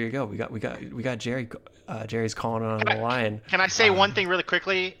here you go. We got Jerry. Jerry's calling on the line. Can I say one thing really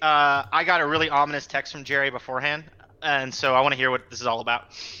quickly? I got a really ominous text from Jerry beforehand, and so I want to hear what this is all about.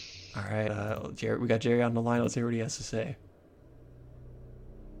 All right, Jerry. We got Jerry on the line. Let's hear what he has to say.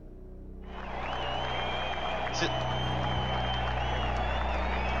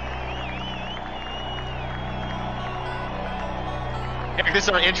 Erik, this is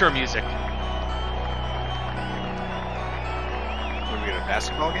our intro music. Are we at a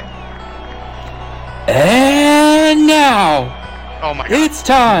basketball game? And now, Oh my god. it's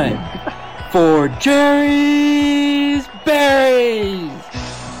time for Jerry's Berries.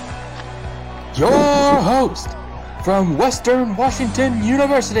 Your host from Western Washington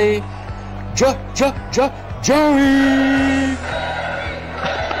University, Jerry.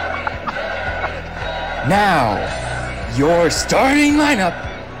 Now, your starting lineup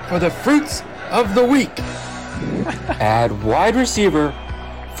for the fruits of the week. At wide receiver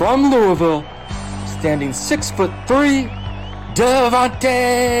from Louisville, standing 6'3",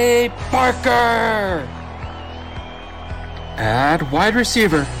 Devontae Parker. At wide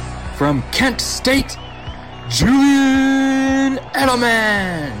receiver from Kent State, Julian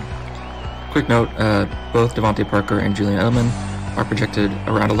Edelman. Quick note, both Devontae Parker and Julian Edelman are projected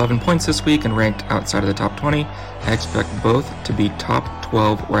around 11 points this week and ranked outside of the top 20. I expect both to be top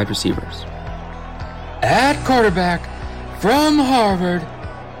 12 wide receivers. At quarterback from Harvard,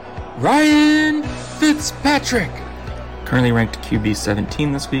 Ryan Fitzpatrick. Currently ranked QB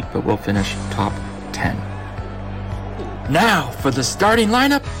 17 this week, but will finish top 10. Now for the starting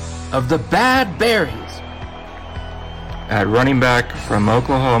lineup of the Bad Berries. At running back from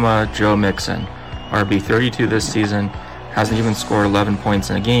Oklahoma, Joe Mixon. RB 32 this season. Hasn't even scored 11 points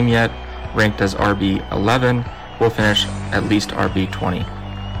in a game yet. Ranked as RB 11. will finish at least RB20.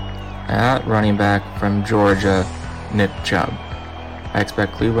 At running back from Georgia, Nick Chubb. I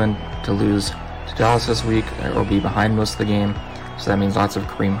expect Cleveland to lose to Dallas this week or be behind most of the game, so that means lots of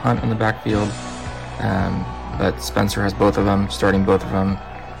Kareem Hunt in the backfield. But Spencer has both of them, starting both of them.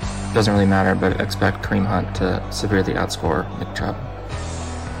 Doesn't really matter, but expect Kareem Hunt to severely outscore Nick Chubb.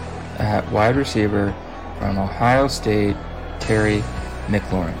 At wide receiver from Ohio State, Terry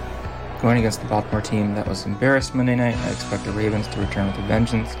McLaurin. Going against the Baltimore team that was embarrassed Monday night, I expect the Ravens to return with a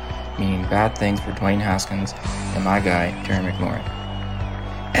vengeance, meaning bad things for Dwayne Haskins and my guy, Terry McLaurin.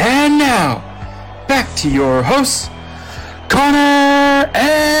 And now, back to your hosts, Connor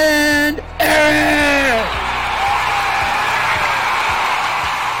and Erik!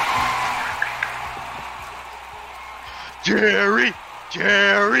 Jerry.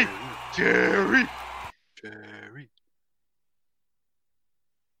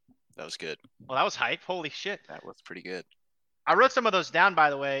 That was good. Well, that was hype. Holy shit. That was pretty good. I wrote some of those down,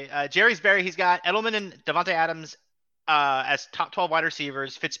 by the way. Jerry's Berry, he's got Edelman and Devontae Adams as top 12 wide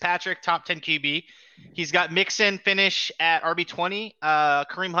receivers. Fitzpatrick, top 10 QB. He's got Mixon finish at RB20.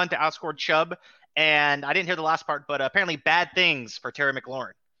 Kareem Hunt to outscore Chubb. And I didn't hear the last part, but apparently bad things for Terry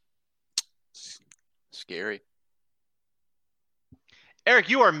McLaurin. Scary. Erik,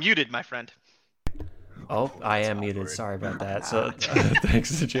 you are muted, my friend. Oh, I am awkward. muted. Sorry about that. So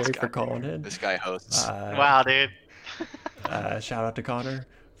thanks to Jerry for calling in. This guy hosts. Wow, dude. Shout out to Connor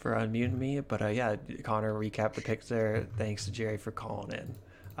for unmuting me. But yeah, Connor recapped the picks there. Thanks to Jerry for calling in.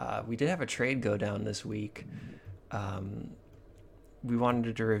 We did have a trade go down this week. We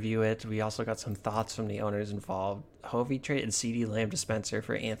wanted to review it. We also got some thoughts from the owners involved. Hovey traded CeeDee Lamb to Spencer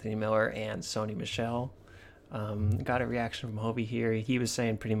for Anthony Miller and Sony Michel. Got a reaction from Hovey here. He was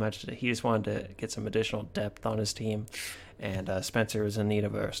saying pretty much that he just wanted to get some additional depth on his team, and Spencer was in need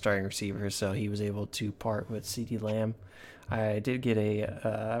of a starting receiver, so he was able to part with CeeDee Lamb. I did get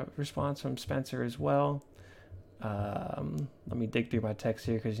a response from Spencer as well. Let me dig through my text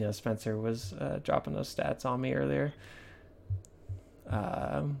here because Spencer was dropping those stats on me earlier.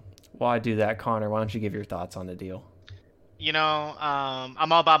 While I do that, Connor, why don't you give your thoughts on the deal?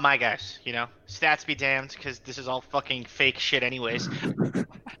 I'm all about my guys, Stats be damned, because this is all fucking fake shit anyways.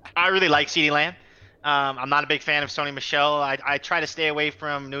 I really like CeeDee Lamb. I'm not a big fan of Sony Michel. I try to stay away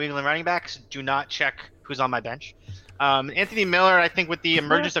from New England running backs. Do not check who's on my bench. Anthony Miller, I think with the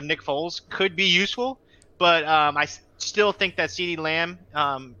emergence of Nick Foles, could be useful, but I still think that CeeDee Lamb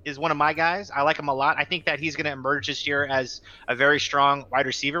is one of my guys. I like him a lot. I think that he's going to emerge this year as a very strong wide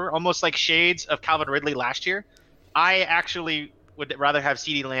receiver, almost like shades of Calvin Ridley last year. I actually would rather have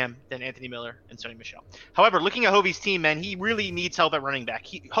CeeDee Lamb than Anthony Miller and Sony Michel. However, looking at Hovey's team, man, he really needs help at running back.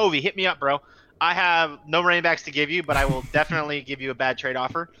 Hovey, hit me up, bro. I have no running backs to give you, but I will definitely give you a bad trade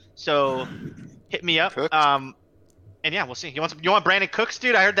offer. So hit me up. And yeah, we'll see. You want Brandon Cooks,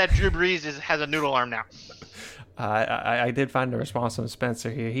 dude? I heard that Drew Brees has a noodle arm now. I did find a response from Spencer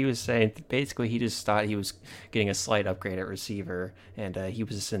here. He was saying basically he just thought he was getting a slight upgrade at receiver, and he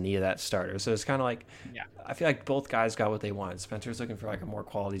was just in need of that starter. So it's kind of like, I feel like both guys got what they wanted. Spencer's looking for like a more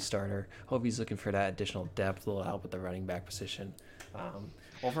quality starter. Hovey's looking for that additional depth, a little help with the running back position.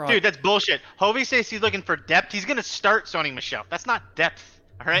 Overall, dude, that's bullshit. Hovey says he's looking for depth. He's gonna start Sony Michel. That's not depth.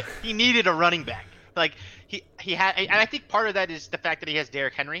 All right, he needed a running back. Like he had, and I think part of that is the fact that he has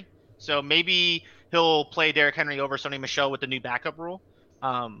Derrick Henry. So maybe he'll play Derrick Henry over Sony Michel with the new backup rule.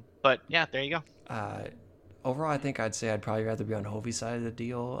 But yeah, there you go. Overall, I think I'd say I'd probably rather be on Hovey's side of the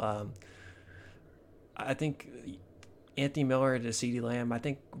deal. I think Anthony Miller to CeeDee Lamb. I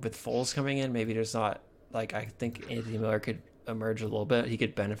think with Foles coming in, maybe there's not like I think Anthony Miller could emerge a little bit. He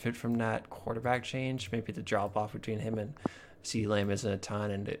could benefit from that quarterback change. Maybe the drop off between him and CeeDee Lamb isn't a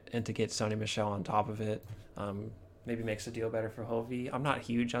ton, and to get Sony Michel on top of it. Maybe makes the deal better for Hovey. I'm not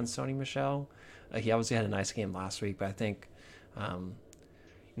huge on Sony Michel. He obviously had a nice game last week, but I think,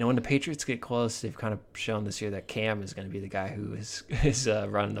 when the Patriots get close, they've kind of shown this year that Cam is going to be the guy who is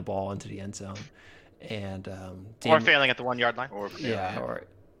running the ball into the end zone, and or failing at the 1 yard line.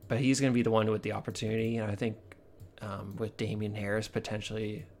 But he's going to be the one with the opportunity, and I think with Damian Harris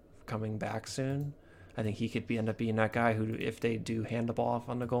potentially coming back soon, I think he could end up being that guy who, if they do hand the ball off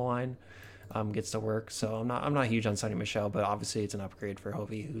on the goal line, gets to work. So I'm not huge on Sony Michel, but obviously it's an upgrade for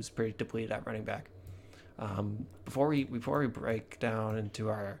Hovey, who's pretty depleted at running back. Before we break down into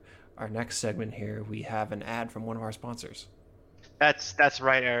our next segment here, we have an ad from one of our sponsors. That's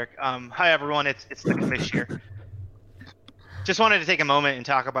right, Erik. Hi everyone, it's the commish here. Just wanted to take a moment and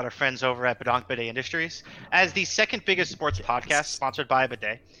talk about our friends over at Badonk Bidet Industries. As the second biggest sports podcast sponsored by a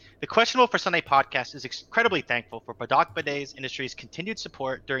bidet, the Questionable for Sunday podcast is incredibly thankful for Badonk Bidet Industries' continued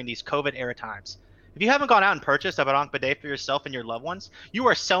support during these COVID-era times. If you haven't gone out and purchased a badonk bidet for yourself and your loved ones, you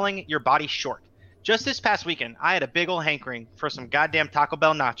are selling your body short. Just this past weekend, I had a big old hankering for some goddamn Taco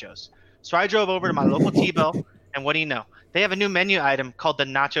Bell nachos. So I drove over to my local T-Bell, and what do you know? They have a new menu item called the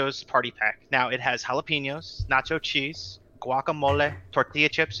Nachos Party Pack. Now, it has jalapenos, nacho cheese, guacamole, tortilla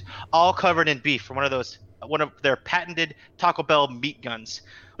chips, all covered in beef from one of their patented Taco Bell meat guns.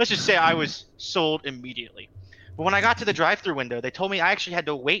 Let's just say I was sold immediately. But when I got to the drive-thru window, they told me I actually had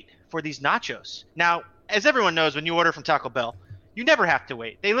to wait for these nachos. Now, as everyone knows, when you order from Taco Bell, you never have to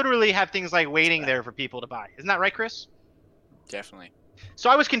wait. They literally have things like waiting there for people to buy. Isn't that right, Chris? Definitely. So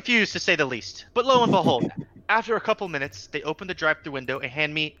I was confused, to say the least. But lo and behold, after a couple minutes, they opened the drive-thru window and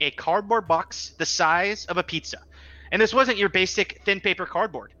hand me a cardboard box the size of a pizza. And this wasn't your basic thin paper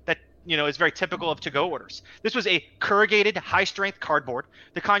cardboard that, is very typical of to-go orders. This was a corrugated, high-strength cardboard,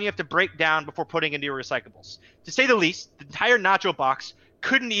 the kind you have to break down before putting into your recyclables. To say the least, the entire nacho box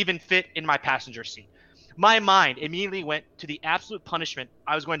couldn't even fit in my passenger seat. My mind immediately went to the absolute punishment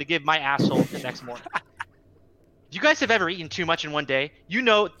I was going to give my asshole the next morning. If you guys have ever eaten too much in one day, you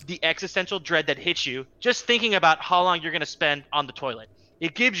know the existential dread that hits you just thinking about how long you're going to spend on the toilet.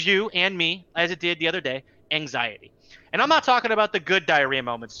 It gives you and me, as it did the other day, anxiety. And I'm not talking about the good diarrhea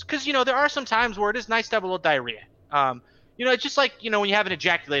moments, because, there are some times where it is nice to have a little diarrhea. It's just like, when you haven't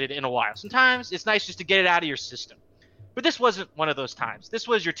ejaculated in a while. Sometimes it's nice just to get it out of your system. But this wasn't one of those times. This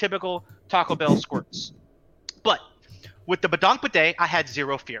was your typical Taco Bell squirts. But with the badonk bidet, I had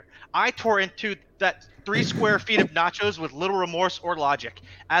zero fear. I tore into that 3 square feet of nachos with little remorse or logic.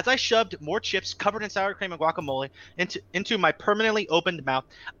 As I shoved more chips covered in sour cream and guacamole into my permanently opened mouth,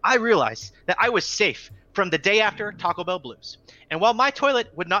 I realized that I was safe from the day after Taco Bell blues. And while my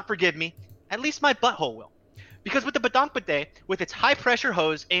toilet would not forgive me, at least my butthole will. Because with the badonk bidet, with its high-pressure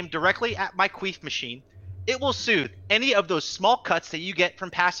hose aimed directly at my queef machine, it will soothe any of those small cuts that you get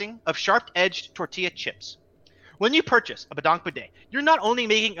from passing of sharp-edged tortilla chips. When you purchase a badonk bidet, you're not only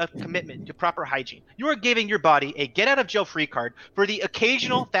making a commitment to proper hygiene, you are giving your body a get-out-of-jail-free card for the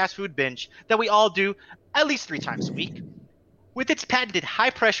occasional fast food binge that we all do at least 3 times a week. With its patented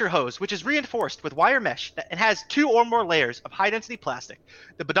high-pressure hose, which is reinforced with wire mesh and has 2 or more layers of high-density plastic,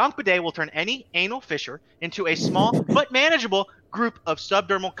 the badonk bidet will turn any anal fissure into a small but manageable group of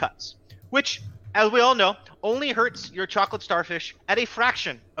subdermal cuts, which, as we all know, only hurts your chocolate starfish at a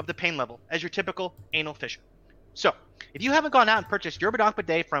fraction of the pain level as your typical anal fissure. So, if you haven't gone out and purchased your badonk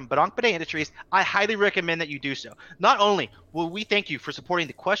bidet from Badonk Bidet Industries, I highly recommend that you do so. Not only will we thank you for supporting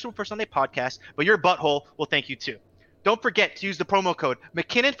the Questionable for Sunday podcast, but your butthole will thank you too. Don't forget to use the promo code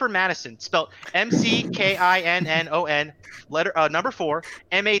McKinnon for Madison, spelled McKinnon, number 4,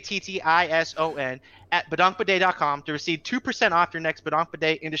 Mattison, at badonkbidet.com to receive 2% off your next Badonk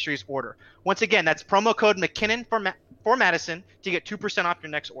Bidet Industries order. Once again, that's promo code McKinnon for Madison to get 2% off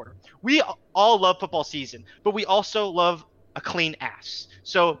your next order. We all love football season, but we also love a clean ass.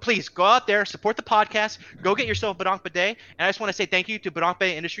 So please go out there, support the podcast, go get yourself a Badonk Bidet, and I just want to say thank you to Badonk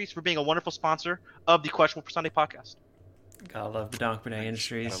Bidet Industries for being a wonderful sponsor of the Questionable for Sunday podcast. Gotta love Badonk Bidet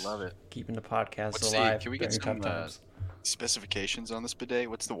Industries. I love it. Keeping the podcast Let's alive. see, can we get during some tough times. specifications on this bidet?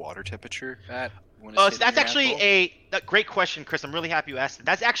 What's the water temperature at? When So it's hitting that's your actually asshole? a great question, Chris. I'm really happy you asked it.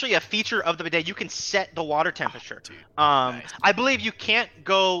 That's actually a feature of the bidet. You can set the water temperature. Dude, I nice. believe you can't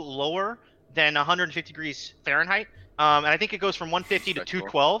go lower than 150 degrees Fahrenheit. And I think it goes from 150 to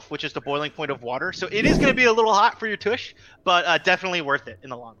 212, which is the boiling point of water. So it is going to be a little hot for your tush, but definitely worth it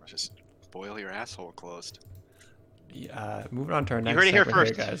in the long run. Just boil your asshole closed. Moving on to our next heard it here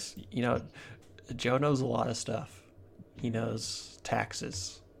segment first. guys. Joe knows a lot of stuff. He knows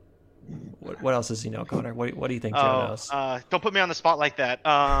taxes. What else does he know, Connor? What do you think Joe knows? Don't put me on the spot like that.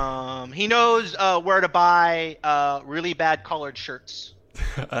 He knows where to buy really bad collared shirts.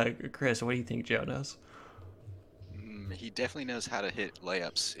 Chris, what do you think Joe knows? He definitely knows how to hit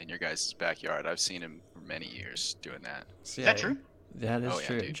layups in your guys' backyard. I've seen him for many years doing that. Is that true? That is Oh, yeah,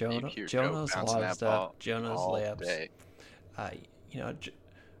 true. dude. Joe You hear knows a bouncing lot that of stuff. ball Joe knows all layups. day.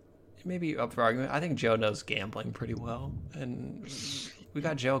 Maybe up for argument. I think Joe knows gambling pretty well, and we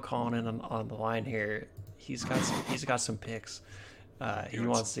got Joe calling in on the line here. He's got some picks he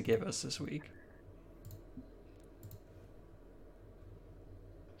wants to give us this week.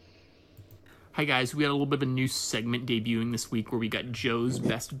 Hi guys, we got a little bit of a new segment debuting this week where we got Joe's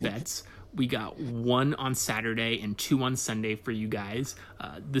best bets. We got 1 on Saturday and 2 on Sunday for you guys.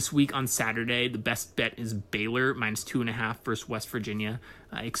 This week on Saturday, the best bet is Baylor -2.5 versus West Virginia.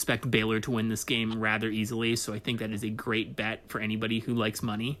 I expect Baylor to win this game rather easily, so I think that is a great bet for anybody who likes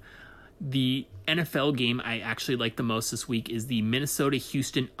money. The NFL game I actually like the most this week is the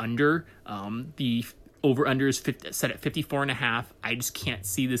Minnesota-Houston under. The Over-under is set at 54.5. I just can't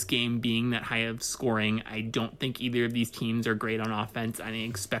see this game being that high of scoring. I don't think either of these teams are great on offense. I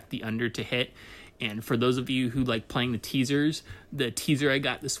expect the under to hit. And for those of you who like playing the teasers, the teaser I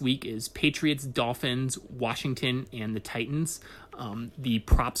got this week is Patriots, Dolphins, Washington, and the Titans. The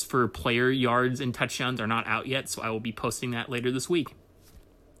props for player yards and touchdowns are not out yet, so I will be posting that later this week.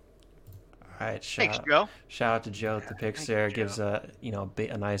 All right, Thanks, Joe. Shout out to Joe with the picks there. Gives a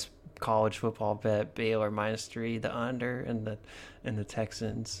nice college football bet. Baylor -3, the under, and the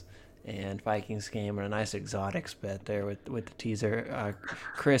Texans and Vikings game, and a nice exotics bet there with the teaser.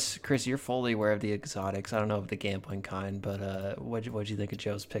 Chris, you're fully aware of the exotics. I don't know of the gambling kind, but what'd you think of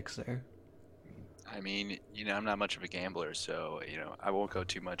Joe's picks there? I mean, I'm not much of a gambler, so I won't go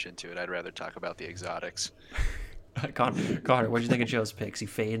too much into it. I'd rather talk about the exotics. Connor, what do you think of Joe's picks? You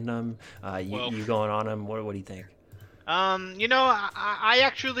fading them? You going on them? What do you think? I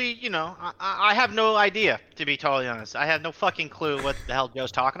actually, I have no idea, to be totally honest. I have no fucking clue what the hell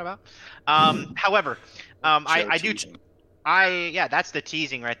Joe's talking about. However, I do. That's the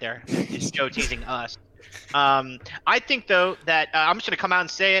teasing right there. It's Joe teasing us. I think though that I'm just gonna come out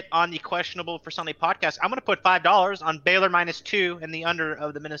and say it on the Questionable for Sunday podcast. I'm gonna put $5 on Baylor -2 and the under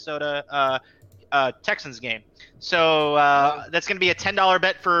of the Minnesota Texans game. So that's going to be a $10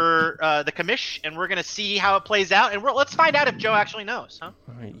 bet for the commish, and we're going to see how it plays out. And let's find out if Joe actually knows, huh?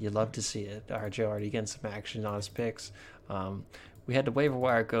 All right, you'd love to see it. All right, Joe already getting some action on his picks. We had the waiver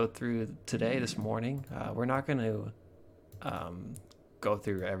wire go through this morning. We're not going to go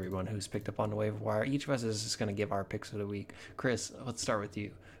through everyone who's picked up on the waiver wire. Each of us is just going to give our picks of the week. Chris, let's start with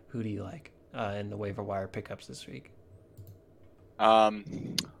you. Who do you like in the waiver wire pickups this week?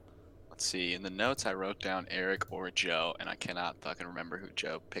 Let's see. In the notes, I wrote down Erik or Joe, and I cannot fucking remember who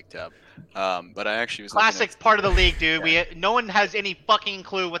Joe picked up. But I actually was classic part of the league, dude. No one has any fucking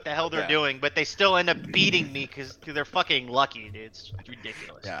clue what the hell they're doing, but they still end up beating me because they're fucking lucky, dude. It's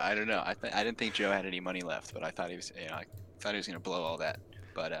ridiculous. Yeah, I don't know. I didn't think Joe had any money left, but I thought he was. I thought he was gonna blow all that,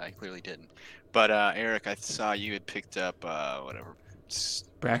 but I clearly didn't. But Erik, I saw you had picked up whatever.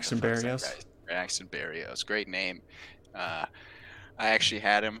 Braxton Berrios. Braxton Berrios, great name. I actually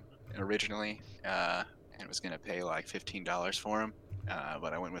had him originally and was going to pay like $15 for him,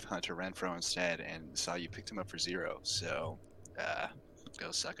 but I went with Hunter Renfrow instead and saw you picked him up for $0, so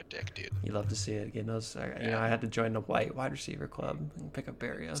go suck a dick, dude. You love to see it. Getting those, I had to join the white wide receiver club and pick up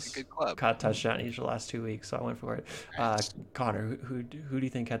Berrios. It's a good club. Caught a touchdown each of the last 2 weeks, so I went for it. Connor, who do you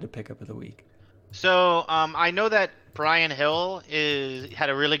think had the pickup of the week? So I know that Brian Hill had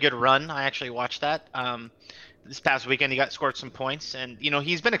a really good run. I actually watched that. This past weekend, he scored some points, and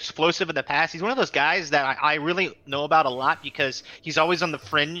he's been explosive in the past. He's one of those guys that I really know about a lot because he's always on the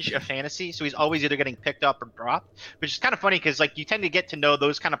fringe of fantasy, so he's always either getting picked up or dropped, which is kind of funny because you tend to get to know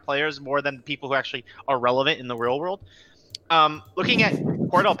those kind of players more than people who actually are relevant in the real world. Looking at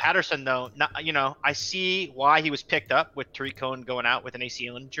Cordell Patterson, though, I see why he was picked up with Tariq Cohen going out with an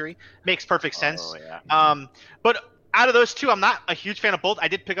ACL injury. Makes perfect sense. Oh, yeah. But out of those two, I'm not a huge fan of both. I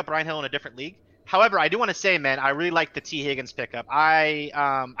did pick up Brian Hill in a different league. However, I do want to say, man, I really like the T. Higgins pickup. I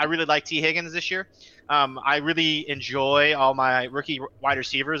really like T. Higgins this year. I really enjoy all my rookie wide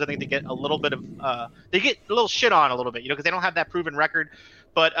receivers. I think they get a little bit of they get a little shit on a little bit, because they don't have that proven record.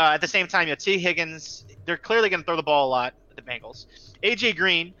 But at the same time, T. Higgins, they're clearly going to throw the ball a lot at the Bengals. AJ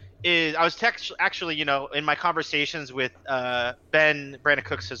Green is. I was actually, in my conversations with Brandon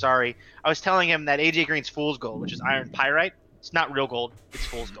Cook Cesari, I was telling him that AJ Green's fool's gold, which is iron pyrite. It's not real gold. It's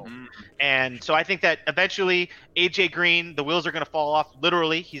fool's gold. And so I think that eventually AJ Green, the wheels are going to fall off.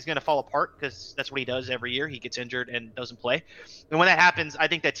 Literally, he's going to fall apart because that's what he does every year. He gets injured and doesn't play. And when that happens, I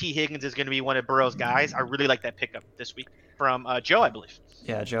think that T. Higgins is going to be one of Burrow's guys. I really like that pickup this week from Joe, I believe.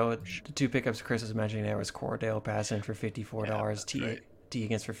 Yeah, Joe, the two pickups Chris was mentioning there was Cordell Patterson for $54, T.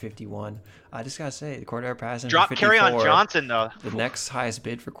 Higgins for $51. I just gotta say, Cordell Patterson for $54. Carry on Johnson though. The next highest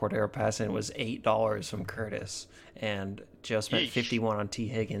bid for Cordell Patterson was $8 from Curtis, and Joe spent $51 on T.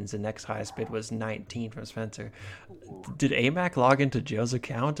 Higgins. The next highest bid was $19 from Spencer. Did AMAC log into Joe's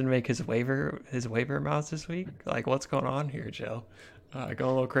account and make his waiver amounts this week? Like, what's going on here, Joe? Going a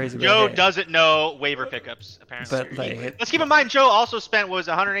little crazy. Joe doesn't know waiver pickups, apparently. But let's keep in mind, Joe also spent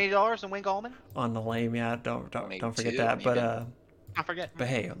 $180 on Wayne Gallman on the lame. Yeah, don't forget that. But I forget. But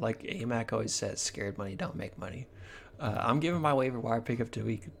hey, like AMAC always says, scared money don't make money. I'm giving my waiver wire pickup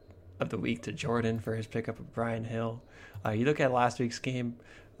of the week to Jordan for his pickup of Brian Hill. You look at last week's game,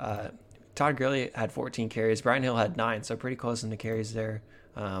 Todd Gurley had 14 carries. Brian Hill had 9, so pretty close in the carries there.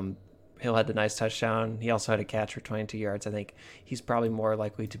 Hill had the nice touchdown. He also had a catch for 22 yards. I think he's probably more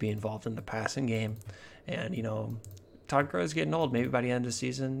likely to be involved in the passing game. And, Todd Gurley's getting old. Maybe by the end of the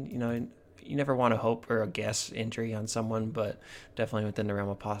season, you never want to hope or guess injury on someone, but definitely within the realm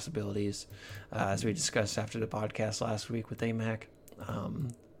of possibilities. As we discussed after the podcast last week with AMAC,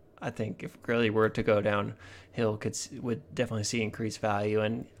 I think if Gurley were to go down, Hill would definitely see increased value.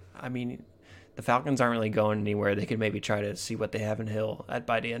 And I mean, the Falcons aren't really going anywhere. They could maybe try to see what they have in Hill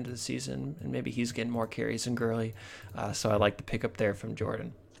by the end of the season, and maybe he's getting more carries than Gurley. So I like the pickup there from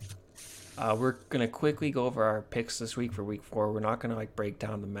Jordan. We're going to quickly go over our picks this week for week 4. We're not going to like break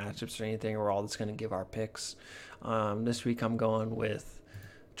down the matchups or anything. We're all just going to give our picks. This week I'm going with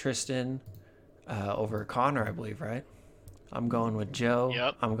Tristan over Connor, I believe, right? I'm going with Joe.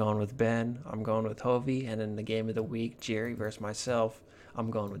 Yep. I'm going with Ben. I'm going with Hovey. And in the game of the week, Jerry versus myself, I'm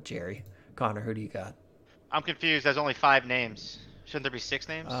going with Jerry. Connor, who do you got? I'm confused. There's only 5 names. Shouldn't there be 6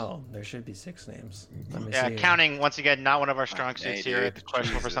 names? Oh, there should be 6 names. Let me Yeah, see. counting, once again, not one of our strong Hey, suits here at the dude.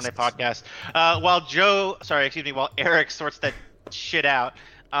 Questionable for Jesus. Sunday podcast. While Erik sorts that shit out.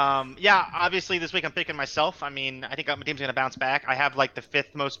 Yeah, obviously this week I'm picking myself. I mean, I think my team's going to bounce back. I have like the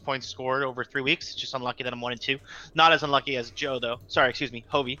 5th most points scored over 3 weeks. It's just unlucky that I'm 1-2. Not as unlucky as Joe, though. Sorry, excuse me,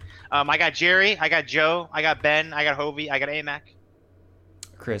 Hovey. I got Jerry, I got Joe, I got Ben, I got Hovey, I got AMAC.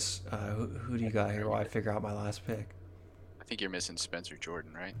 Chris, who do you got here while I figure out my last pick? I think you're missing Spencer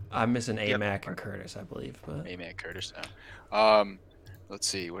Jordan, right? I'm missing AMAC and Curtis, I believe. But Mayman Curtis now. Let's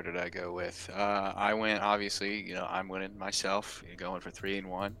see, where did I go with? I went, obviously, I'm winning myself, going for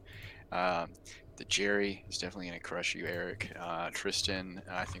 3-1. The Jerry is definitely going to crush you, Erik. Tristan,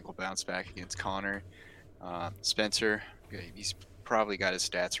 I think, will bounce back against Connor. Spencer, he's probably got his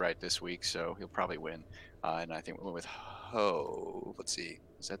stats right this week, so he'll probably win. And I think we went with let's see,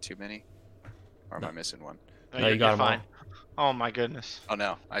 is that too many? Or am I missing one? No, you got you're them all. fine. Oh my goodness. Oh,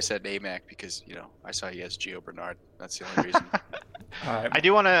 no, I said AMAC because, I saw he has Gio Bernard. That's the only reason. all right. I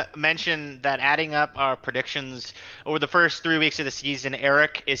do want to mention that adding up our predictions over the first 3 weeks of the season,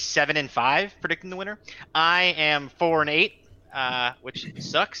 Erik is 7-5 predicting the winner. I am 4-8, which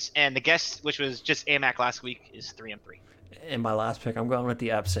sucks, and the guest, which was just AMAC last week, is 3-3. In my last pick, I'm going with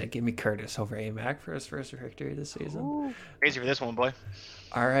the upset. Give me Curtis over AMAC for his first victory this season. Ooh, crazy for this one, boy.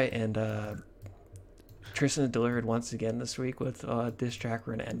 All right, and Tristan delivered once again this week with diss track.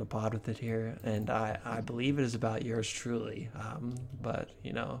 We're going to end the pod with it here, and I believe it is about yours truly. But,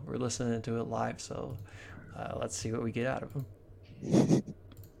 we're listening to it live, so let's see what we get out of him.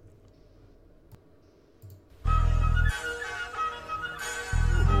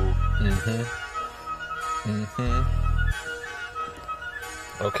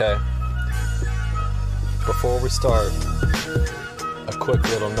 Okay. Before we start, a quick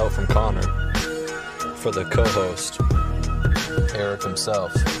little note from Connor for the co-host, Erik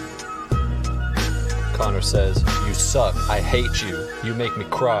himself. Connor says, "You suck. I hate you. You make me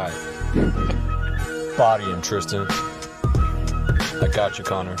cry." Body him, Tristan. I got you,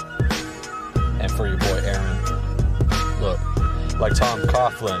 Connor. And for your boy, Aaron. Look, like Tom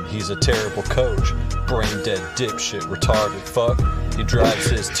Coughlin, he's a terrible coach. Brain dead dipshit, retarded fuck. He drives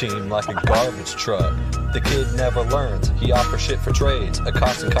his team like a garbage truck. The kid never learns. He offers shit for trades,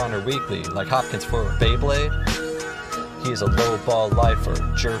 accosting Connor weekly, like Hopkins for a Beyblade. He is a low ball lifer,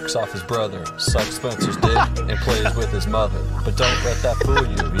 jerks off his brother, sucks Spencer's dick, and plays with his mother. But don't let that fool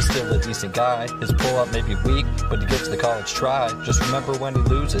you, he's still a decent guy. His pull-up may be weak, but he gives the college try. Just remember when he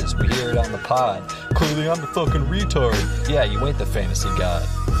loses, we hear it on the pod. Clearly I'm the fucking retard. Yeah, you ain't the fantasy god.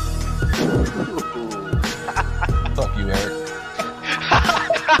 Fuck you, Erik.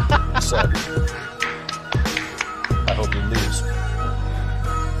 So, I hope you lose.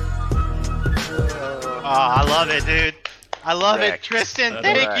 Oh, I love it, dude. I love it, Wrecked. Tristan. That's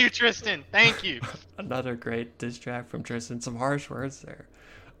Thank wrecked. you, Tristan. Thank you. Another great diss track from Tristan. Some harsh words there.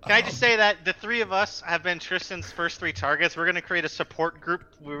 Can I just say that the 3 of us have been Tristan's first 3 targets. We're gonna create a support group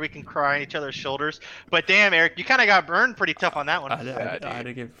where we can cry on each other's shoulders. But damn, Erik, you kind of got burned pretty tough on that one. I Yeah,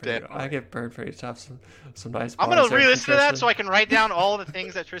 did dude. I get burned pretty tough. Some nice. I'm gonna bars there from re-listen to that Tristan. so I can write down all the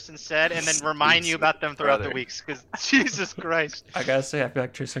things that Tristan said and then remind you about them throughout the Brother. weeks. Because Jesus Christ. I gotta say, I feel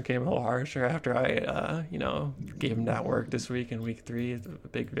like Tristan came a little harsher after I, gave him that work this week in week 3, a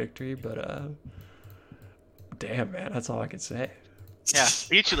big victory. But damn, man, that's all I can say. Yeah,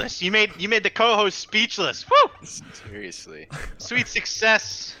 speechless. You made the co-host speechless. Woo! Seriously. Sweet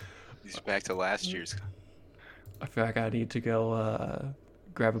success. He's back to last year's. I feel like I need to go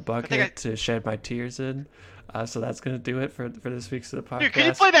grab a think bucket to shed my tears in. So that's gonna do it for this week's of the podcast. Dude, can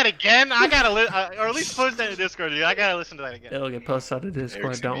you play that again? I gotta or at least post that in Discord, dude. I gotta listen to that again. It'll get posted on the Discord.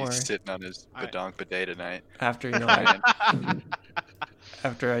 Erik's Don't gonna be worry. sitting on his Alright. badonk bidet tonight. After I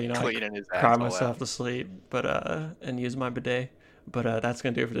Cleaning his cry asshole myself out. to sleep, but and use my bidet. But that's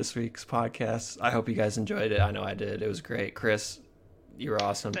gonna do it for this week's podcast. I hope you guys enjoyed it. I know I did. It was great. Chris, You're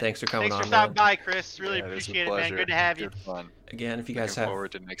awesome. Thanks for coming Thanks for on, stopping man. by, Chris. Really Yeah, it was a appreciate it, man. pleasure. Good to have you. Good fun. Again, if you guys Looking have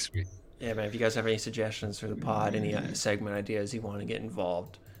forward to next week. Yeah, man, if you guys have any suggestions for the pod, any segment ideas you want to get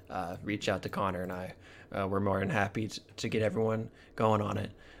involved, reach out to Connor and I. We're more than happy to get everyone going on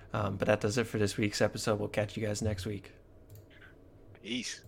it. But that does it for this week's episode. We'll catch you guys next week. Peace.